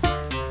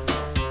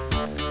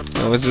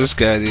 Now what's this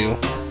guy do?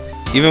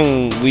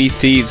 Even we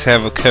thieves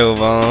have a code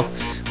of honor.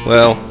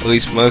 Well, at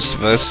least most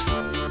of us.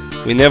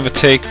 We never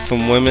take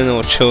from women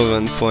or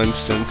children, for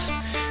instance.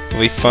 If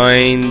we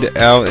find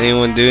out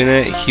anyone doing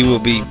that, he will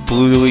be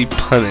brutally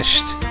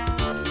punished.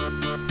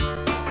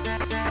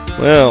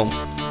 Well,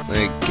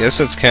 I guess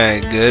that's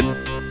kinda good.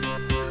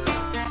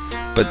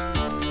 But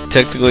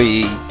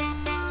technically,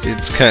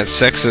 it's kinda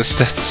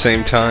sexist at the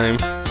same time.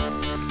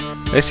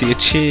 I see a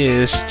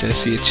chest. I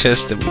see a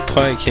chest that we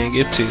probably can't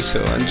get to,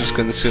 so I'm just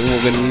gonna assume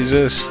we're gonna use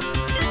this.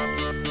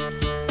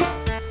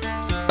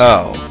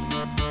 Oh,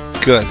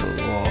 good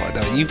lord,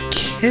 are you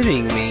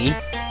kidding me?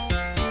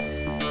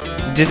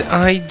 Did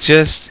I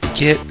just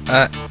get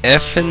a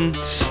effing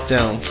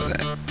stone for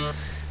that?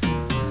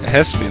 It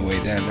has to be way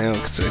down now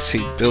because I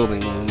see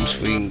building rooms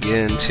we can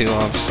get into,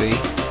 obviously.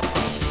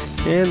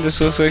 And this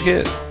looks like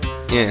it.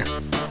 Yeah.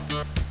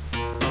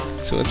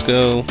 So let's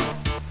go.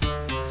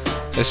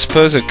 I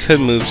suppose I could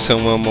move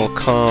somewhere more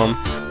calm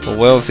or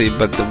wealthy,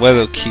 but the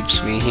weather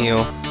keeps me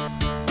here.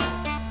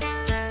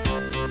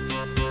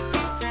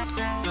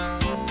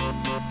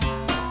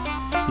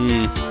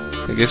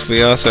 I guess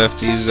we also have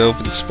to use the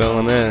open spell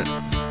on that.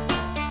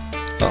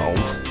 Oh.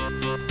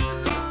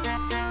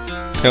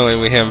 Apparently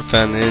we haven't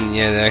found the inn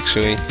yet,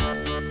 actually.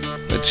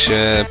 Which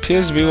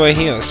appears to be right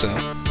here, so.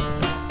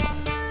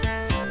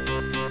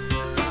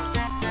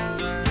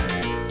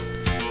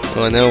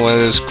 Oh, I know, one of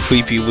those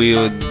creepy,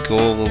 weird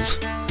ghouls.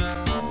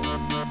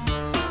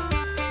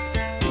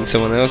 And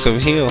someone else over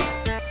here.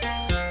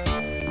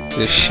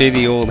 The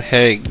shady old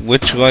hag,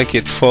 witch-like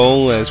a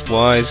troll, as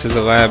wise as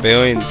a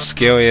librarian,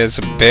 scary as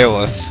a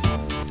bailiff.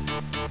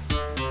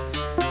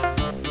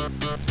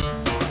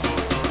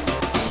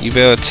 You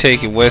better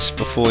take it west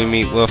before we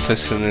meet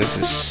Rufus and his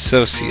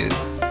associate.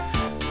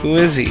 Who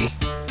is he?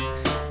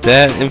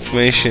 That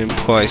information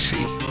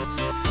pricey.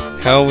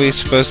 How are we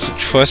supposed to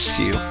trust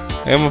you?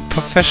 I am a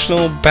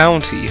professional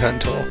bounty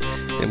hunter,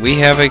 and we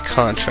have a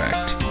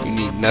contract. You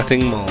need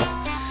nothing more.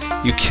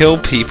 You kill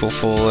people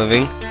for a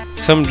living.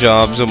 Some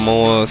jobs are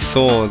more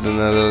thorough than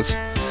others,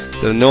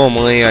 though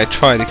normally I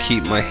try to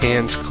keep my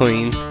hands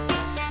clean.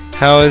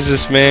 How is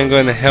this man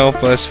going to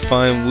help us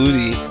find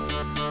Woody?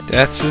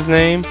 That's his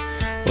name?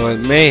 Well,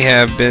 it may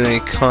have been a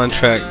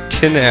contract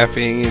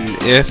kidnapping,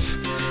 and if,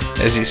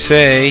 as you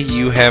say,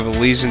 you have a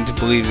reason to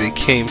believe they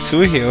came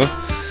through here,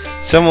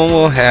 someone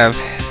will have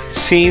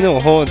seen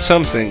or heard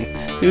something.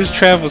 News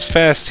travels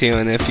fast here,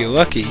 and if you're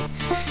lucky,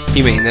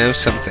 he may know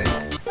something.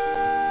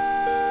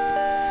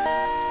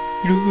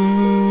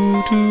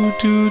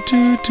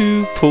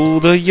 Pull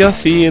the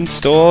Yuffie and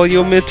store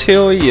your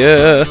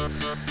materia.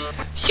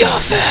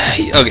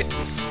 Yuffie! Okay.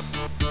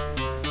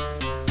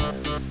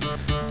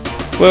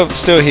 Well, it's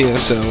still here,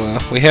 so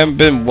we haven't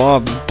been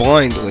robbed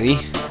blindly.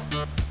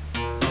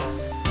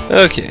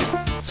 Okay,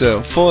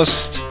 so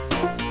first,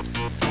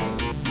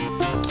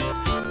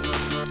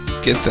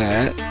 get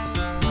that.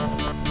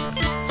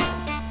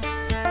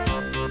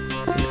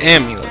 An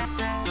amulet.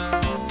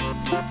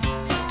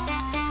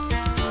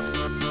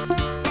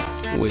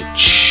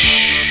 Which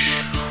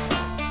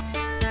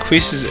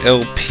increases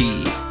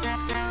LP,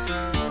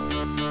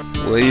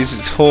 raises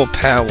its whole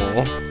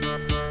power.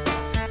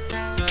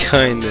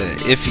 Kinda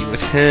iffy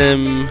with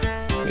him.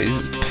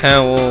 Raises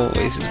power,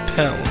 raises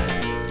power.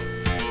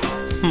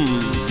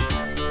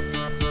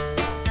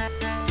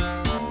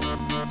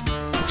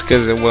 It's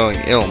because they're wearing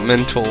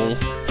elemental.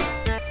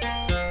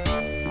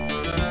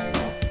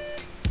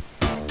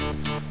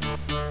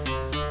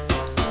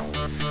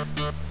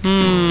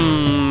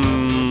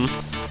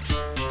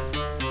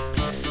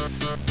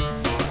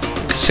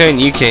 Considering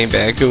you came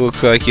back, it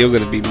looks like you're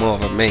gonna be more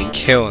of a main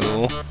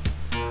character.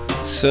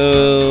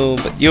 So,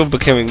 but you're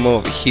becoming more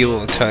of a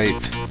hero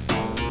type.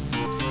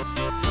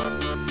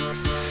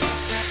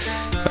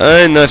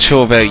 I'm not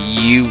sure about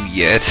you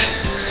yet.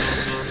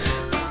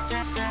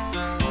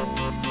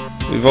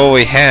 We've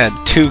already had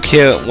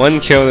one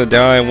character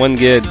die, one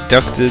get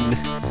abducted.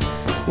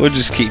 We'll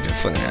just keep it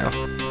for now.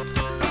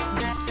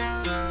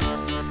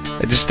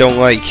 I just don't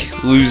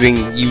like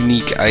losing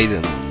unique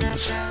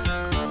items.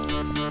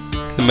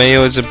 The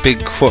mayor is a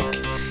big crook.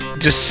 He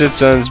just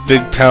sits on his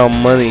big pile of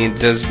money and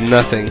does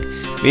nothing.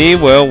 Me,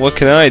 well, what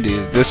can I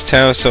do? This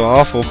town is so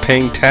awful,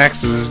 paying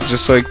taxes is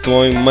just like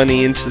throwing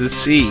money into the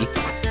sea.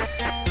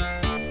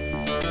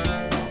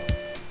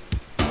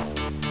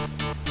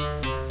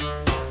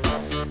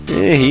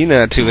 He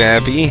not too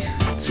happy.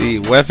 Let's see,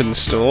 weapons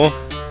store.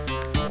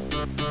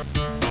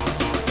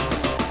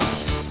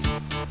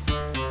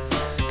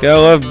 Gotta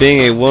love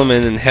being a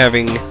woman and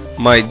having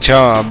my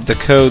job. The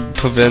code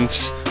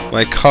prevents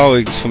my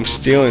colleagues from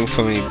stealing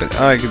from me, but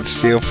I can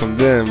steal from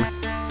them.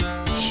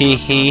 Hee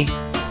hee.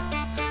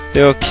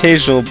 There are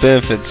occasional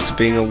benefits to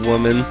being a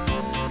woman.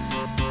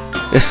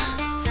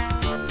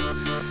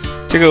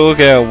 Take a look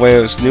at our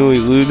wares, newly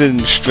looted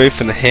and straight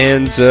from the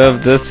hands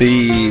of the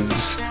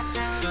thieves.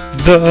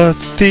 The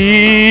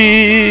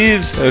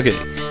thieves! Okay,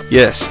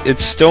 yes,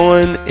 it's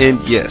stolen,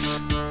 and yes,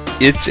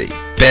 it's a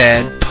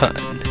bad pun.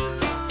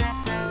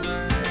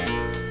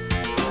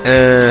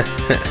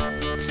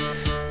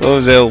 What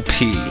was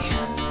LP?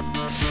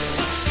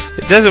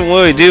 It doesn't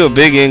really do a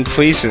big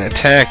increase in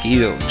attack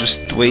either.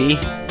 Just 3.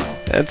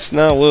 That's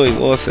not really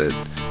worth it.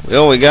 We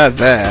already got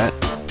that.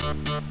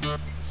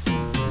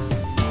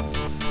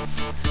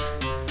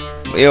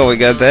 We already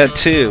got that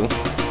too.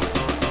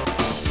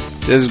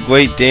 Does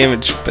great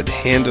damage but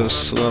handles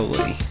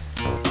slowly.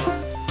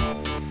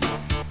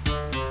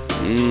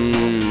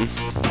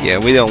 Yeah,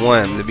 we don't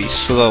want him to be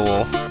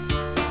slower.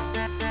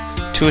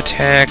 To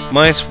attack,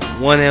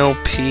 -1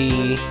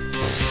 LP.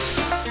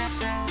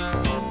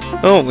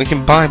 Oh, we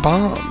can buy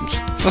bombs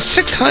for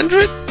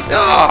 600.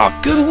 Oh,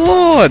 good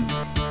lord!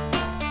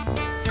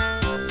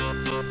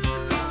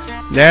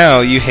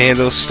 Now you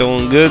handle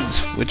stolen goods,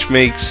 which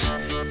makes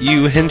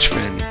you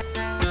henchmen.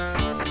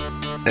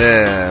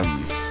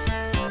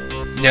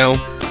 No.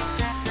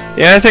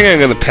 Yeah, I think I'm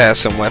gonna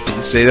pass on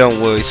weapons. They don't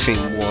really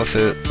seem worth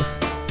it.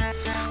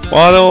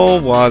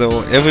 Water,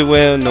 water,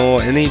 everywhere,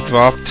 nor any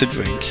drop to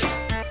drink.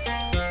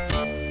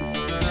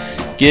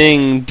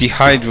 Getting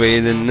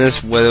dehydrated in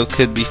this weather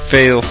could be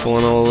fatal for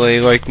an old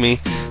lady like me,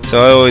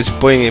 so I always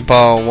bring a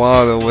bottle of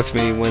water with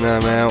me when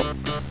I'm out.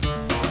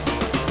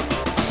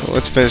 So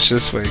let's finish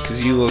this way,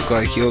 because you look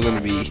like you're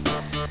gonna be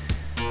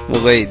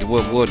related to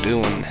what we're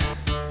doing.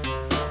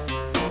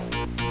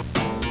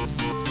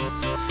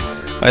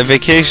 I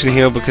vacation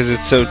here because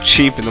it's so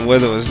cheap and the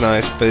weather was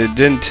nice, but it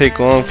didn't take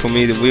long for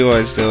me to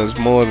realize there was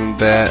more than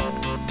that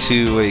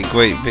to a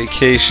great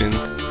vacation.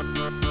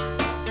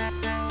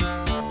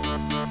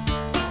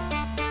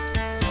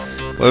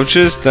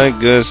 Roaches? Thank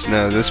goodness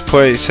no. This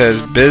place has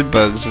bed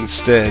bugs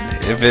instead.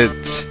 If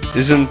it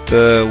isn't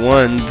the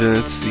one, then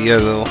it's the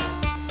other.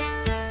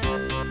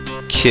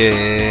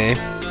 Okay.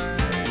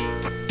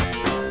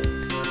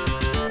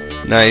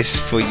 Nice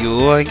for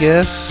you, I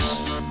guess.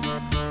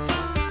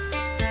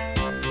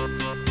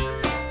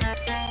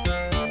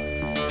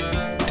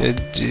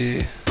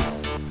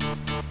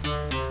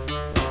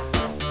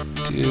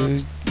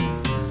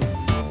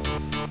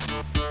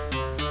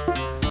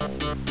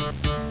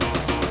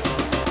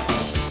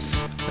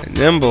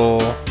 Nimble.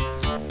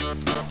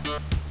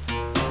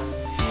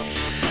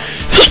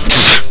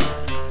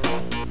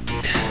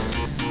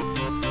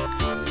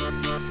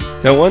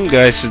 Now one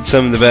guy said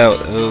something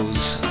about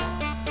O's.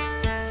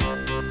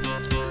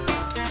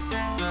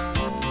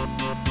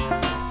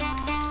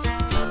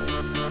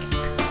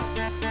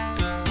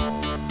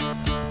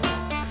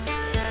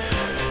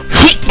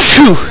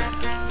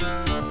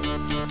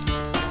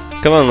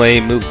 Come on, lady,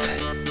 move.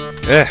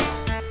 There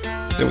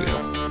we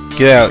go.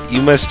 Get out.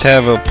 You must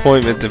have an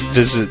appointment to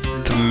visit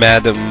the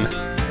madam.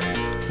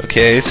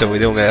 Okay, so we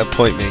don't got an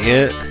appointment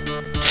yet.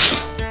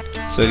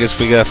 So I guess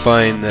we gotta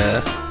find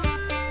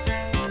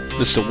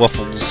Mr.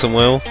 Waffles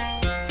somewhere.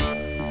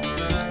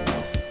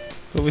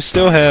 But we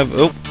still have...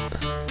 Oh,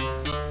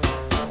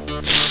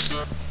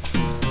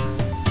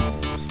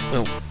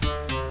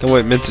 don't know what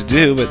I meant to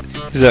do, but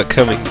he's not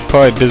coming.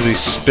 Probably busy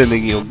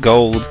spending your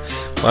gold.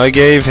 What I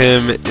gave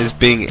him is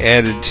being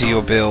added to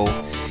your bill.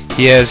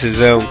 He has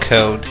his own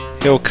code.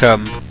 He'll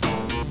come.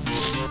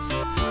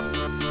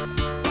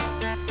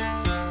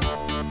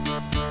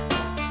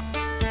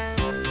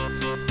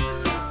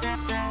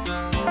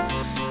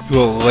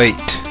 You are late.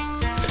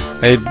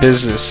 I had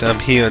business. I'm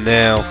here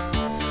now.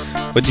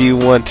 What do you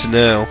want to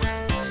know?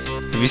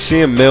 Have you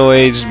seen a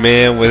middle-aged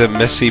man with a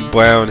messy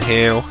brown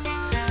hair?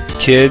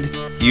 Kid,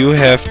 you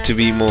have to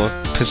be more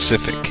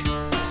specific.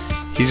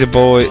 He's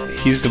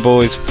the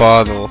boy's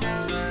father.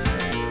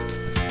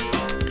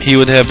 He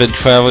would have been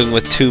traveling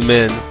with 2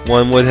 men.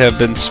 One would have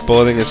been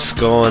sporting a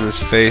scar on his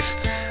face.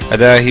 I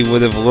doubt he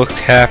would have looked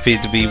happy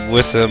to be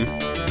with him.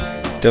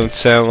 Don't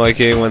sound like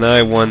anyone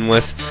I won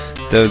with,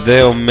 though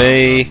there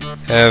may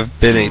have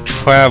been a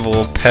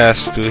traveler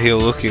passed through here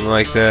looking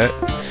like that.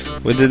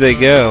 Where did they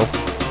go?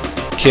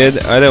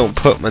 Kid, I don't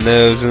put my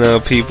nose in other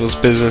people's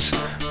business,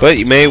 but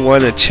you may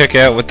want to check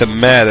out with the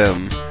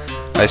madam.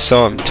 I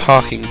saw him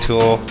talking to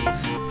her.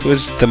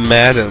 Who's the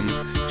madam?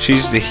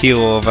 She's the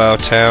hero of our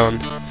town.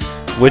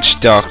 Witch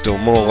doctor,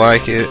 more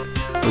like it.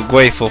 We're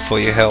grateful for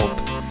your help.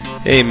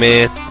 Hey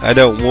man, I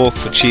don't work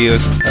for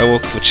cheers, I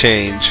work for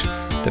change.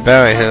 The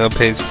bounty hunter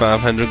pays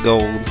 500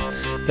 gold.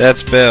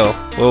 That's Belle.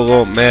 We'll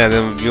want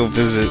madam your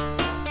visit.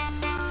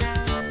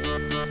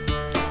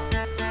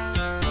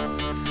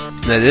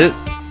 That it?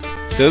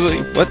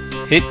 Seriously? What?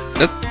 Hey?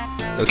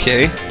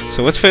 Okay,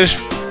 so let's finish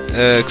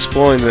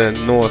exploring the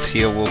north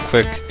here real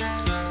quick.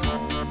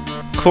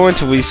 According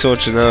to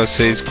research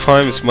analyses,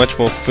 crime is much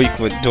more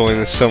frequent during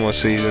the summer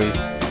season.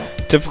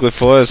 Typically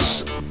for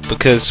us,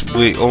 because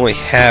we only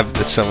have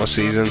the summer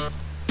season.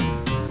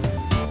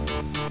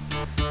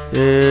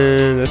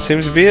 And that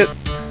seems to be it.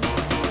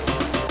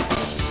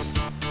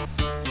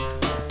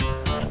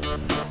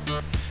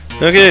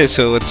 Okay,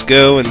 so let's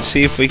go and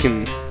see if we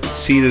can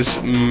see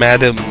this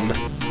madam.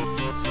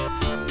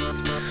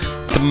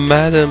 The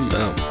madam.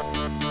 Oh.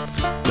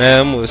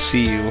 Madam, we'll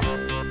see you.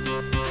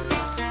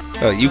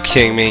 Oh, you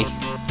kidding me?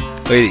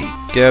 Lady,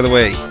 get out of the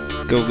way.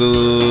 Go,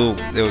 go.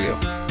 There we go.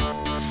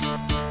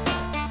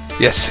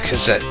 Yes,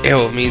 because that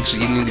arrow means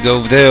you need to go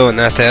over there and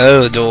not that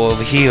other door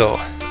over here.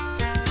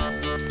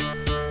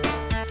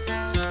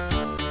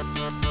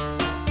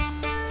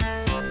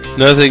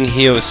 Nothing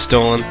here was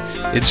stolen.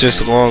 It's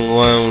just long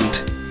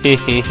loaned.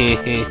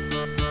 Hehehehe.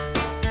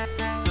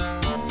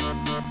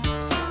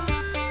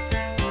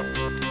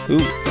 Ooh,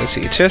 I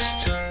see a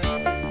chest.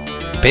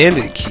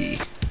 Bandit key.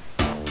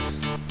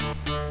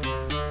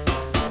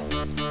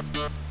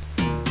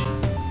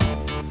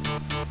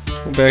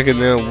 We're back in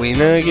the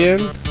arena again.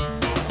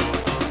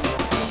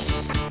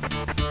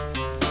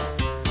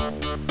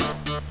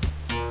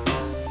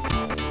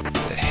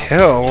 The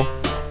hell?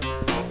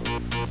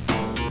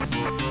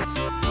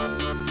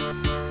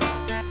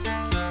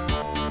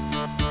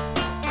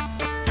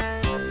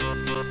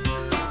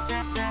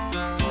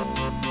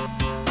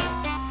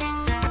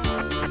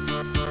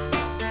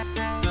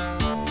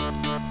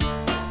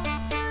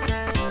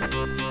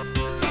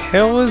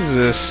 Hell is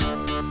this?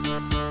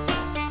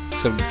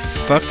 Some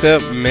fucked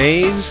up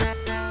maze?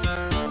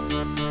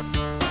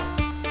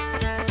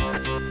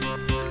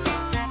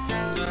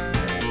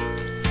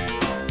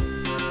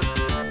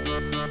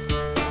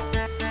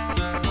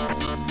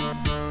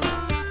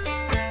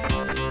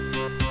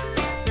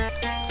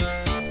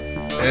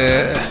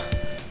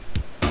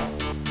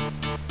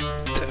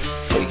 The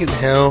freaking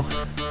hell?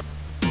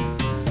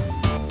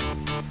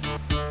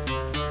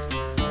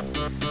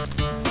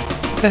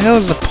 What the hell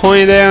is the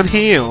point down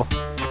here?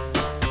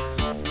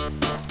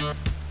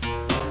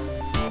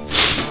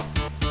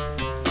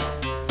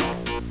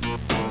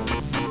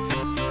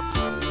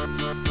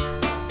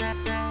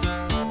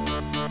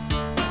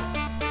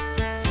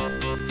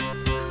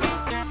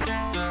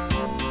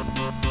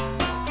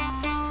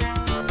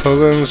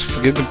 Programs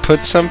forget to put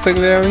something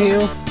down here?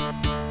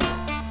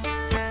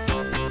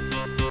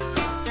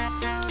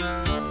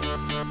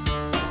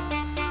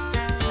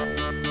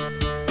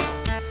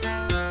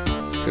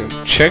 So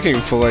I'm checking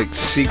for like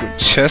secret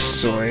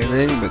chests or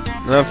anything, but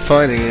not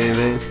finding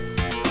anything.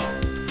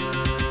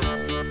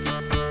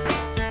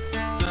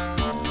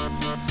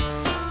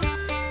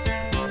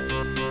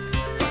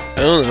 I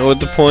don't know what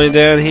the point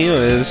down here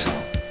is.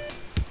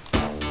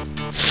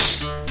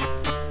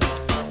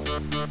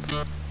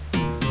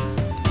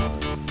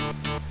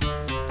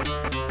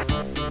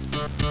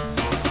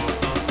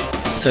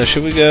 Now,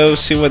 should we go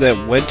see what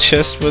that wet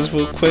chest was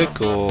real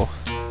quick, or...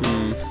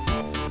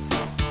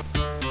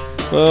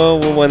 Well,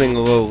 we're running a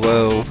little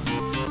low.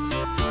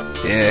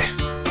 Yeah.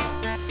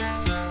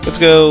 Let's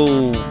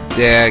go...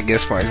 Yeah, I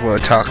guess might as well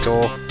talk to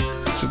her,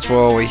 since we're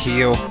over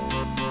here.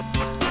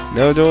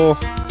 No door?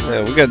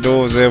 Yeah, we got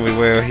doors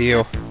everywhere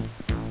here.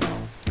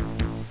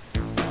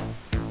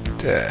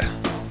 There.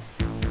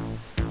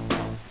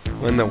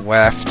 We're in the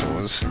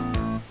rafters.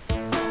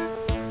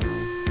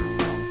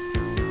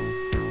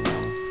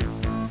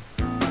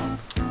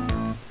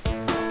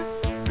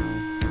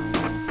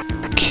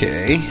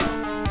 Okay.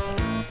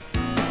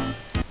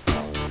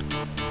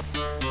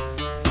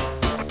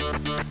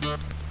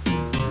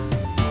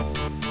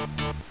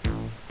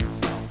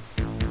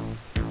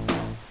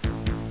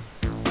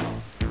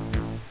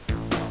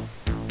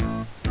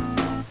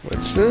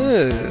 What's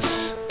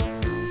this?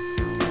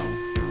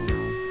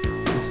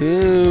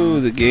 Ooh,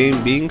 the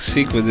game being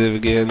secretive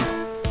again.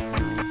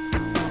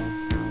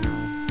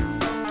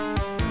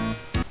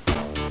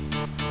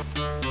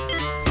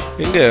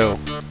 Bingo.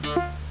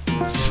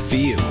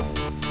 Sphere.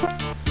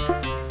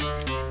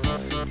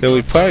 Though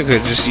we probably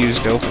could have just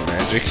used open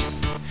magic.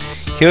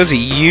 Here's a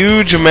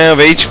huge amount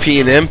of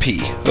HP and MP.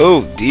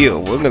 Oh dear,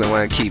 we're gonna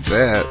want to keep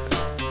that.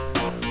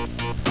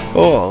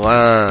 For a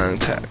long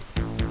time.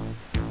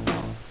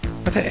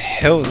 What the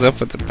hell is up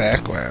with the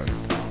background?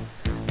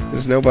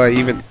 There's nobody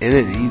even in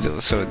it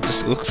either, so it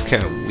just looks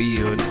kind of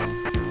weird.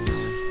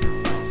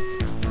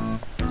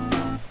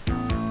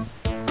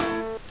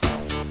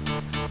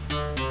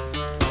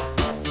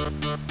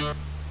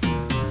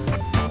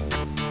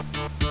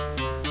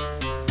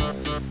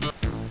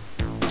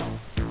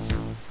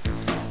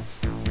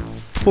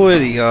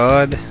 Pretty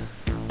odd.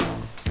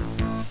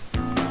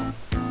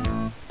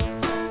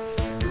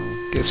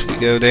 Guess we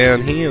go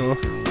down here.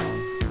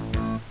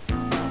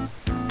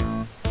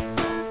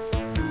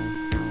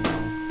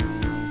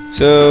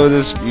 So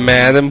this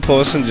madam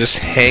person just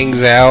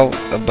hangs out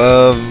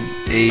above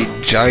a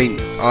giant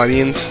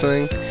audience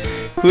thing.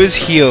 Who is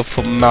here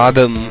for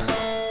madam?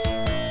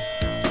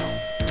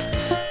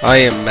 I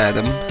am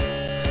madam.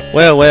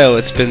 Well,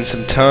 it's been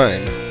some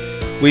time.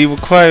 We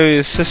require your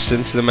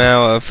assistance in the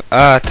matter of...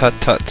 Ah,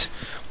 tut.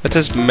 What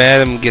does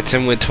madam get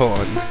in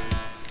return?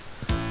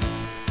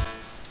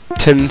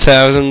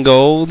 10,000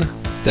 gold?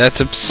 That's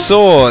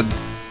absurd!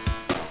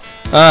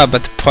 Ah,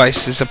 but the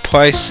price is a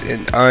price,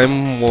 and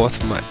I'm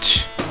worth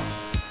much.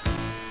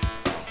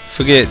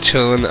 Forget it,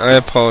 children. I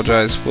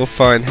apologize. We'll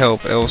find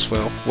help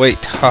elsewhere.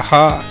 Wait,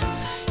 haha.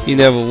 You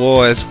never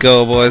were as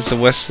gullible as the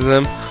rest of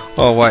them.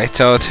 Alright,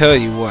 I'll tell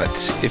you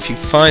what. If you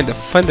find a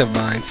friend of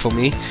mine for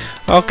me,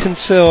 we'll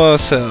consider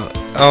ourselves,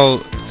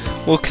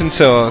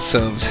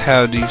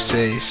 how do you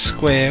say,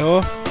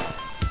 square?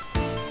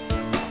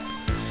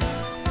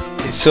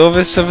 A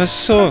service of a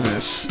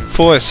service,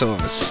 for a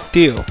service,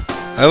 deal.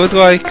 I would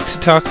like to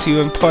talk to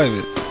you in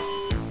private.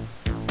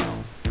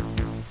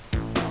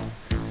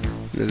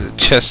 There's a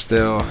chest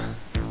there.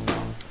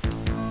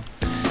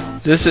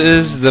 This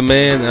is the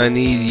man I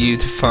need you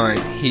to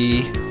find.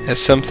 He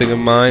has something of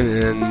mine,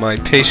 and my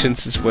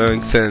patience is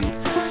wearing thin.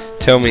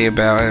 Tell me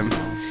about him.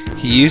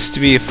 He used to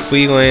be a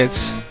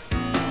freelance.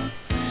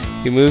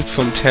 He moved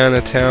from town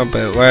to town,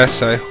 but at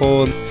last I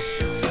hold.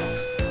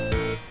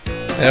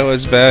 That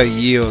was about a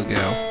year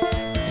ago.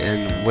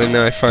 And when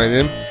I find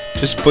him,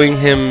 just bring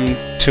him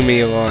to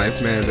me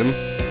alive, madam.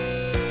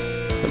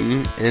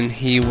 And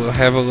he will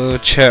have a little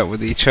chat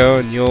with each other,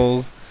 and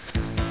you'll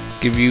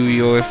give you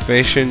your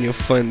information your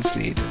friends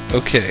need.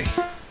 Okay.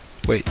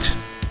 Wait.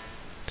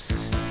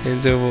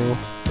 And I will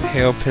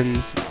help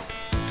him.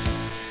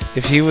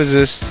 If he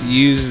resists,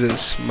 use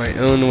this, my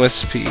own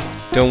recipe.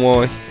 Don't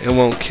worry, it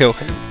won't kill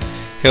him.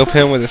 Help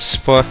him with a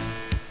spot.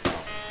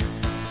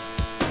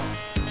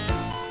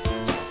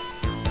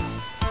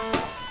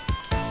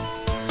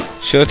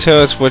 She'll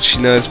tell us what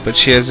she knows, but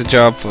she has a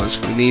job for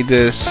us. We need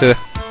this.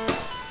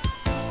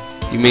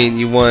 You mean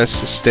you want us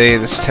to stay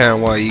in this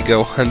town while you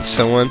go hunt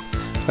someone?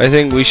 I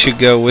think we should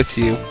go with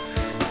you.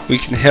 We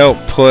can help,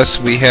 plus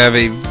we have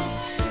a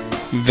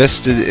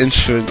vested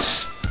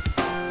interest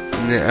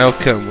in the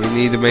outcome. We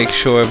need to make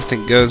sure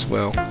everything goes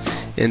well.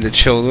 And the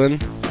children?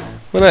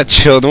 We're not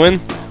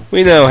children.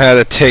 We know how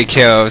to take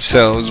care of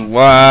ourselves.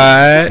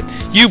 What?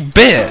 You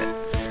bet!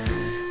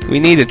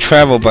 We need to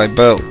travel by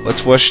boat.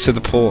 Let's rush to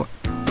the port.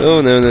 Oh,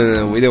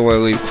 no. We don't want to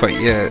leave quite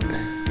yet.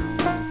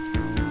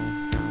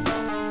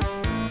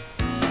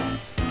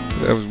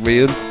 That was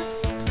weird.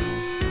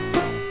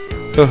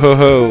 Ho ho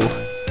ho.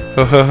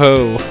 Ho ho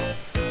ho.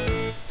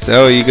 Is that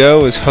how you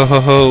go? Is ho ho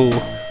ho.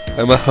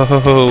 I'm a ho ho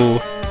ho.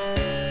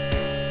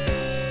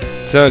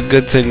 It's not a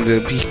good thing to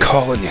be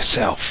calling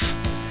yourself.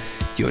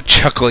 You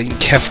chuckling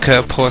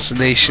Kefka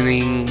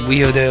impersonating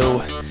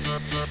weirdo.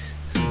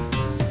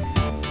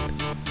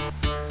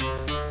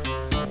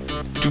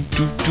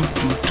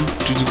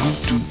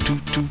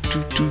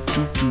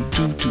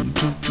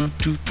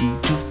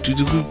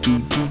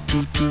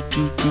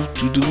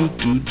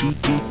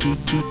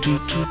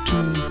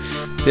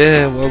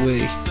 Yeah, one way.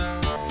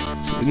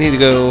 So we need to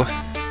go.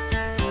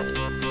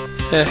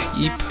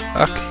 Eep,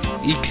 ak,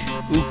 eek,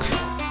 ook.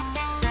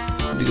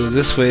 Need to go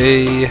this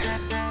way.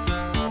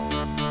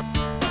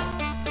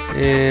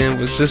 And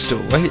what's this door?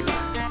 Right?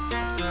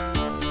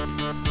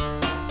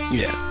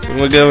 Yeah.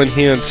 We'll go in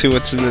here and see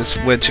what's in this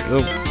wedge.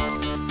 Oh.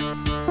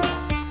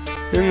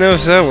 Didn't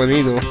notice that one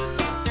either.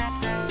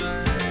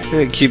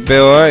 Gotta keep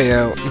an eye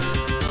out.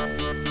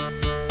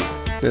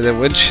 Now that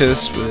wedge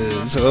chest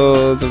was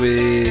all the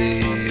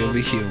way over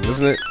here,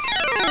 wasn't it?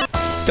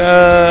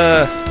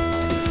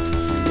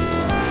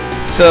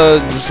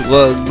 Thugs,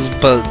 lugs,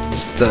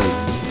 bugs,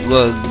 thugs,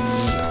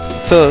 lugs,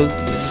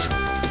 thugs,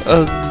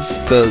 ugs,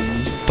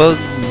 thugs,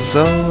 bugs,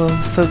 oh,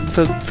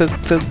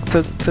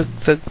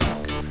 thug.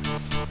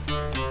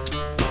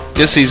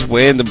 Guess these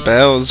random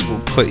barrels were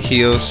put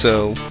here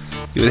so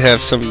you would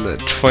have something to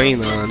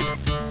train on.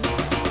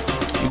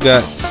 You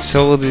got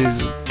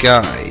Soldier's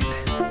Guide.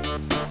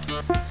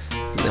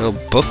 No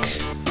book.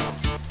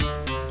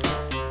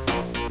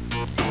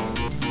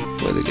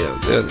 Where'd it go?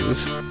 There it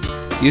is.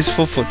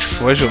 Useful for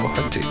treasure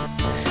hunting.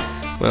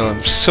 Well,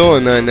 I'm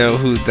certain I know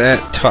who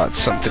that taught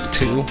something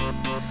to.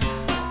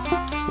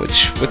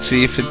 Let's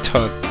see if it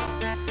taught.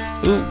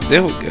 Ooh,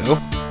 there we go.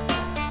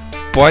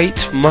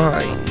 Bright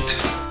Mind.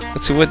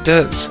 Let's see what it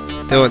does.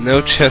 There are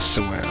no chests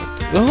around.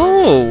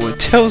 Oh, it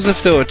tells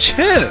if there are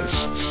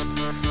chests.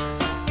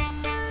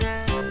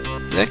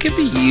 That could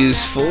be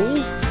useful.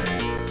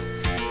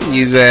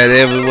 Use that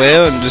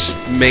everywhere and just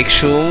make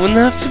sure we're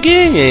not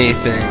forgetting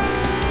anything.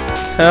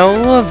 How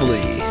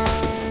lovely.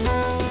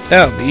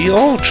 That would be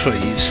ultra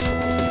useful.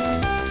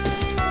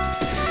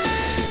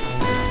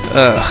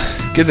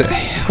 Get the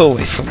hell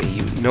away from me,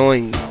 you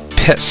annoying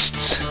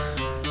pests.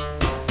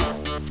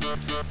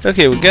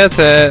 Okay, we got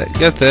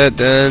that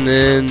done,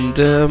 and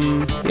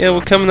yeah,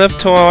 we're coming up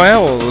to our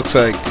hour, looks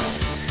like.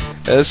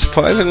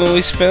 Surprisingly,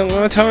 we spent a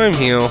lot of time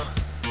here.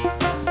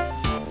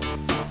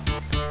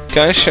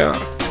 Kinda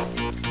shocked.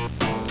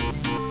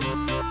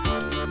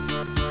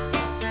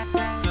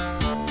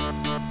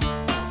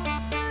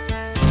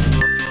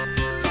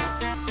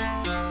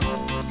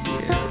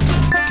 Yeah,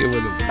 get rid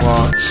of the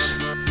rocks.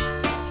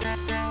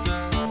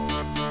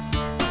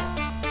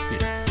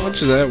 Yeah, how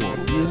much is that one?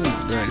 Ooh,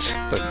 nice.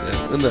 But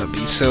we'll not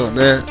be selling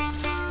that.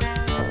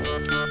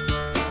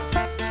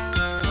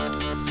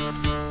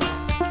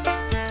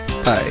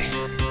 Bye.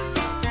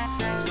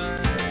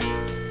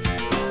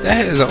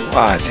 That is a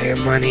lot of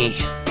damn money.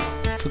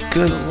 For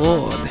good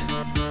lord.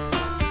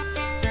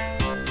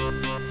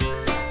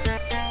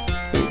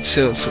 Wait,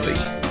 seriously.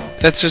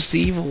 That's just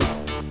evil.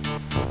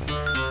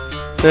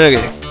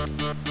 Okay.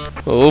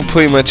 Well, we're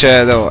pretty much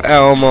at our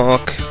hour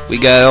mark. We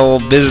got all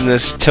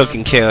business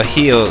taken care of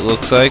here, it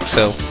looks like,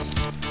 so.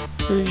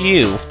 Who are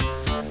you?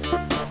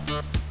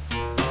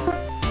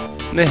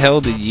 Where the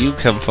hell did you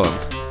come from?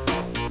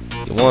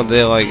 You weren't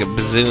there like a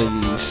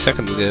bazillion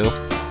seconds ago.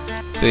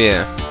 So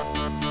yeah.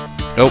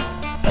 Oh.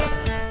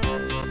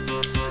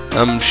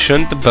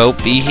 Shouldn't the boat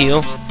be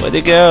here? Where'd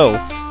it go?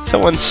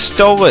 Someone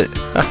stole it!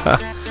 Haha.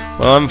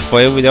 Well, I'm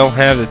afraid we don't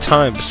have the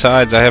time.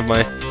 Besides, I have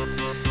my...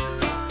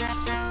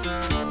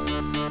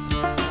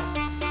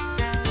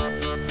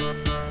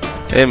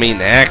 I didn't mean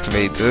to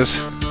activate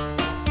this.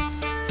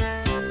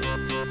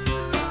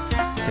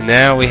 And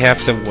now we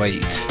have to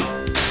wait.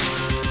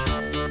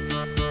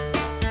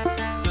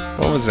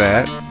 What was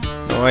that?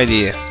 No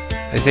idea.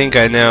 I think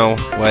I know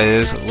what it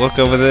is. Look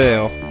over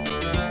there.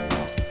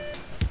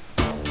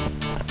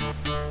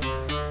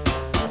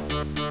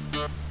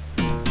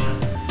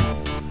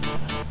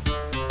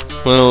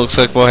 Well, it looks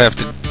like we'll have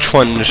to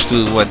trudge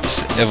through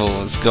whatever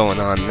is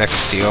going on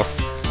next year.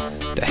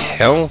 The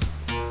hell?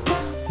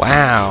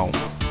 Wow.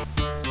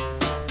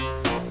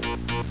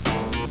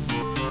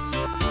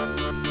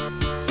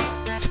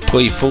 It's a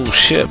pretty full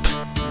ship.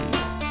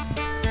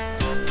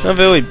 Not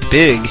very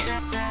big.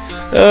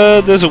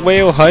 There's a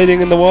whale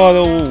hiding in the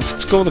water.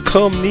 It's going to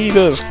come need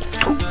us.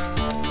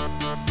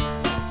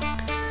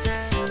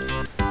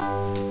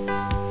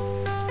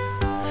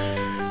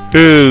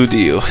 Oh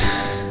dear.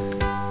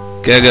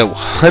 Gotta go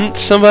hunt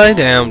somebody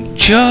down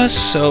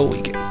just so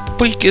we can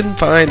freaking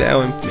find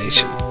our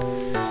information.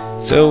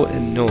 So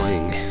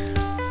annoying.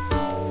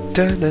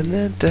 Da da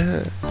da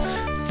da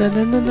da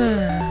da da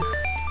da.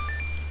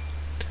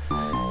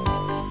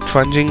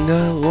 Trudging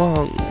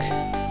along.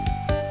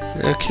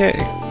 Okay.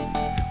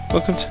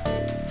 Welcome to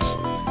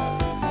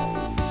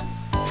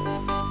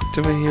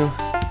here.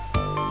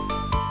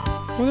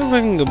 I wonder if I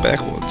can go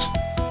backwards.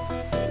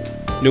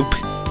 Nope.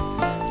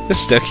 We're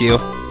stuck here.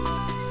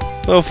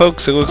 Well,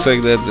 folks, it looks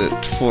like that's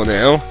it for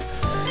now.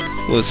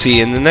 We'll see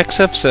you in the next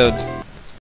episode.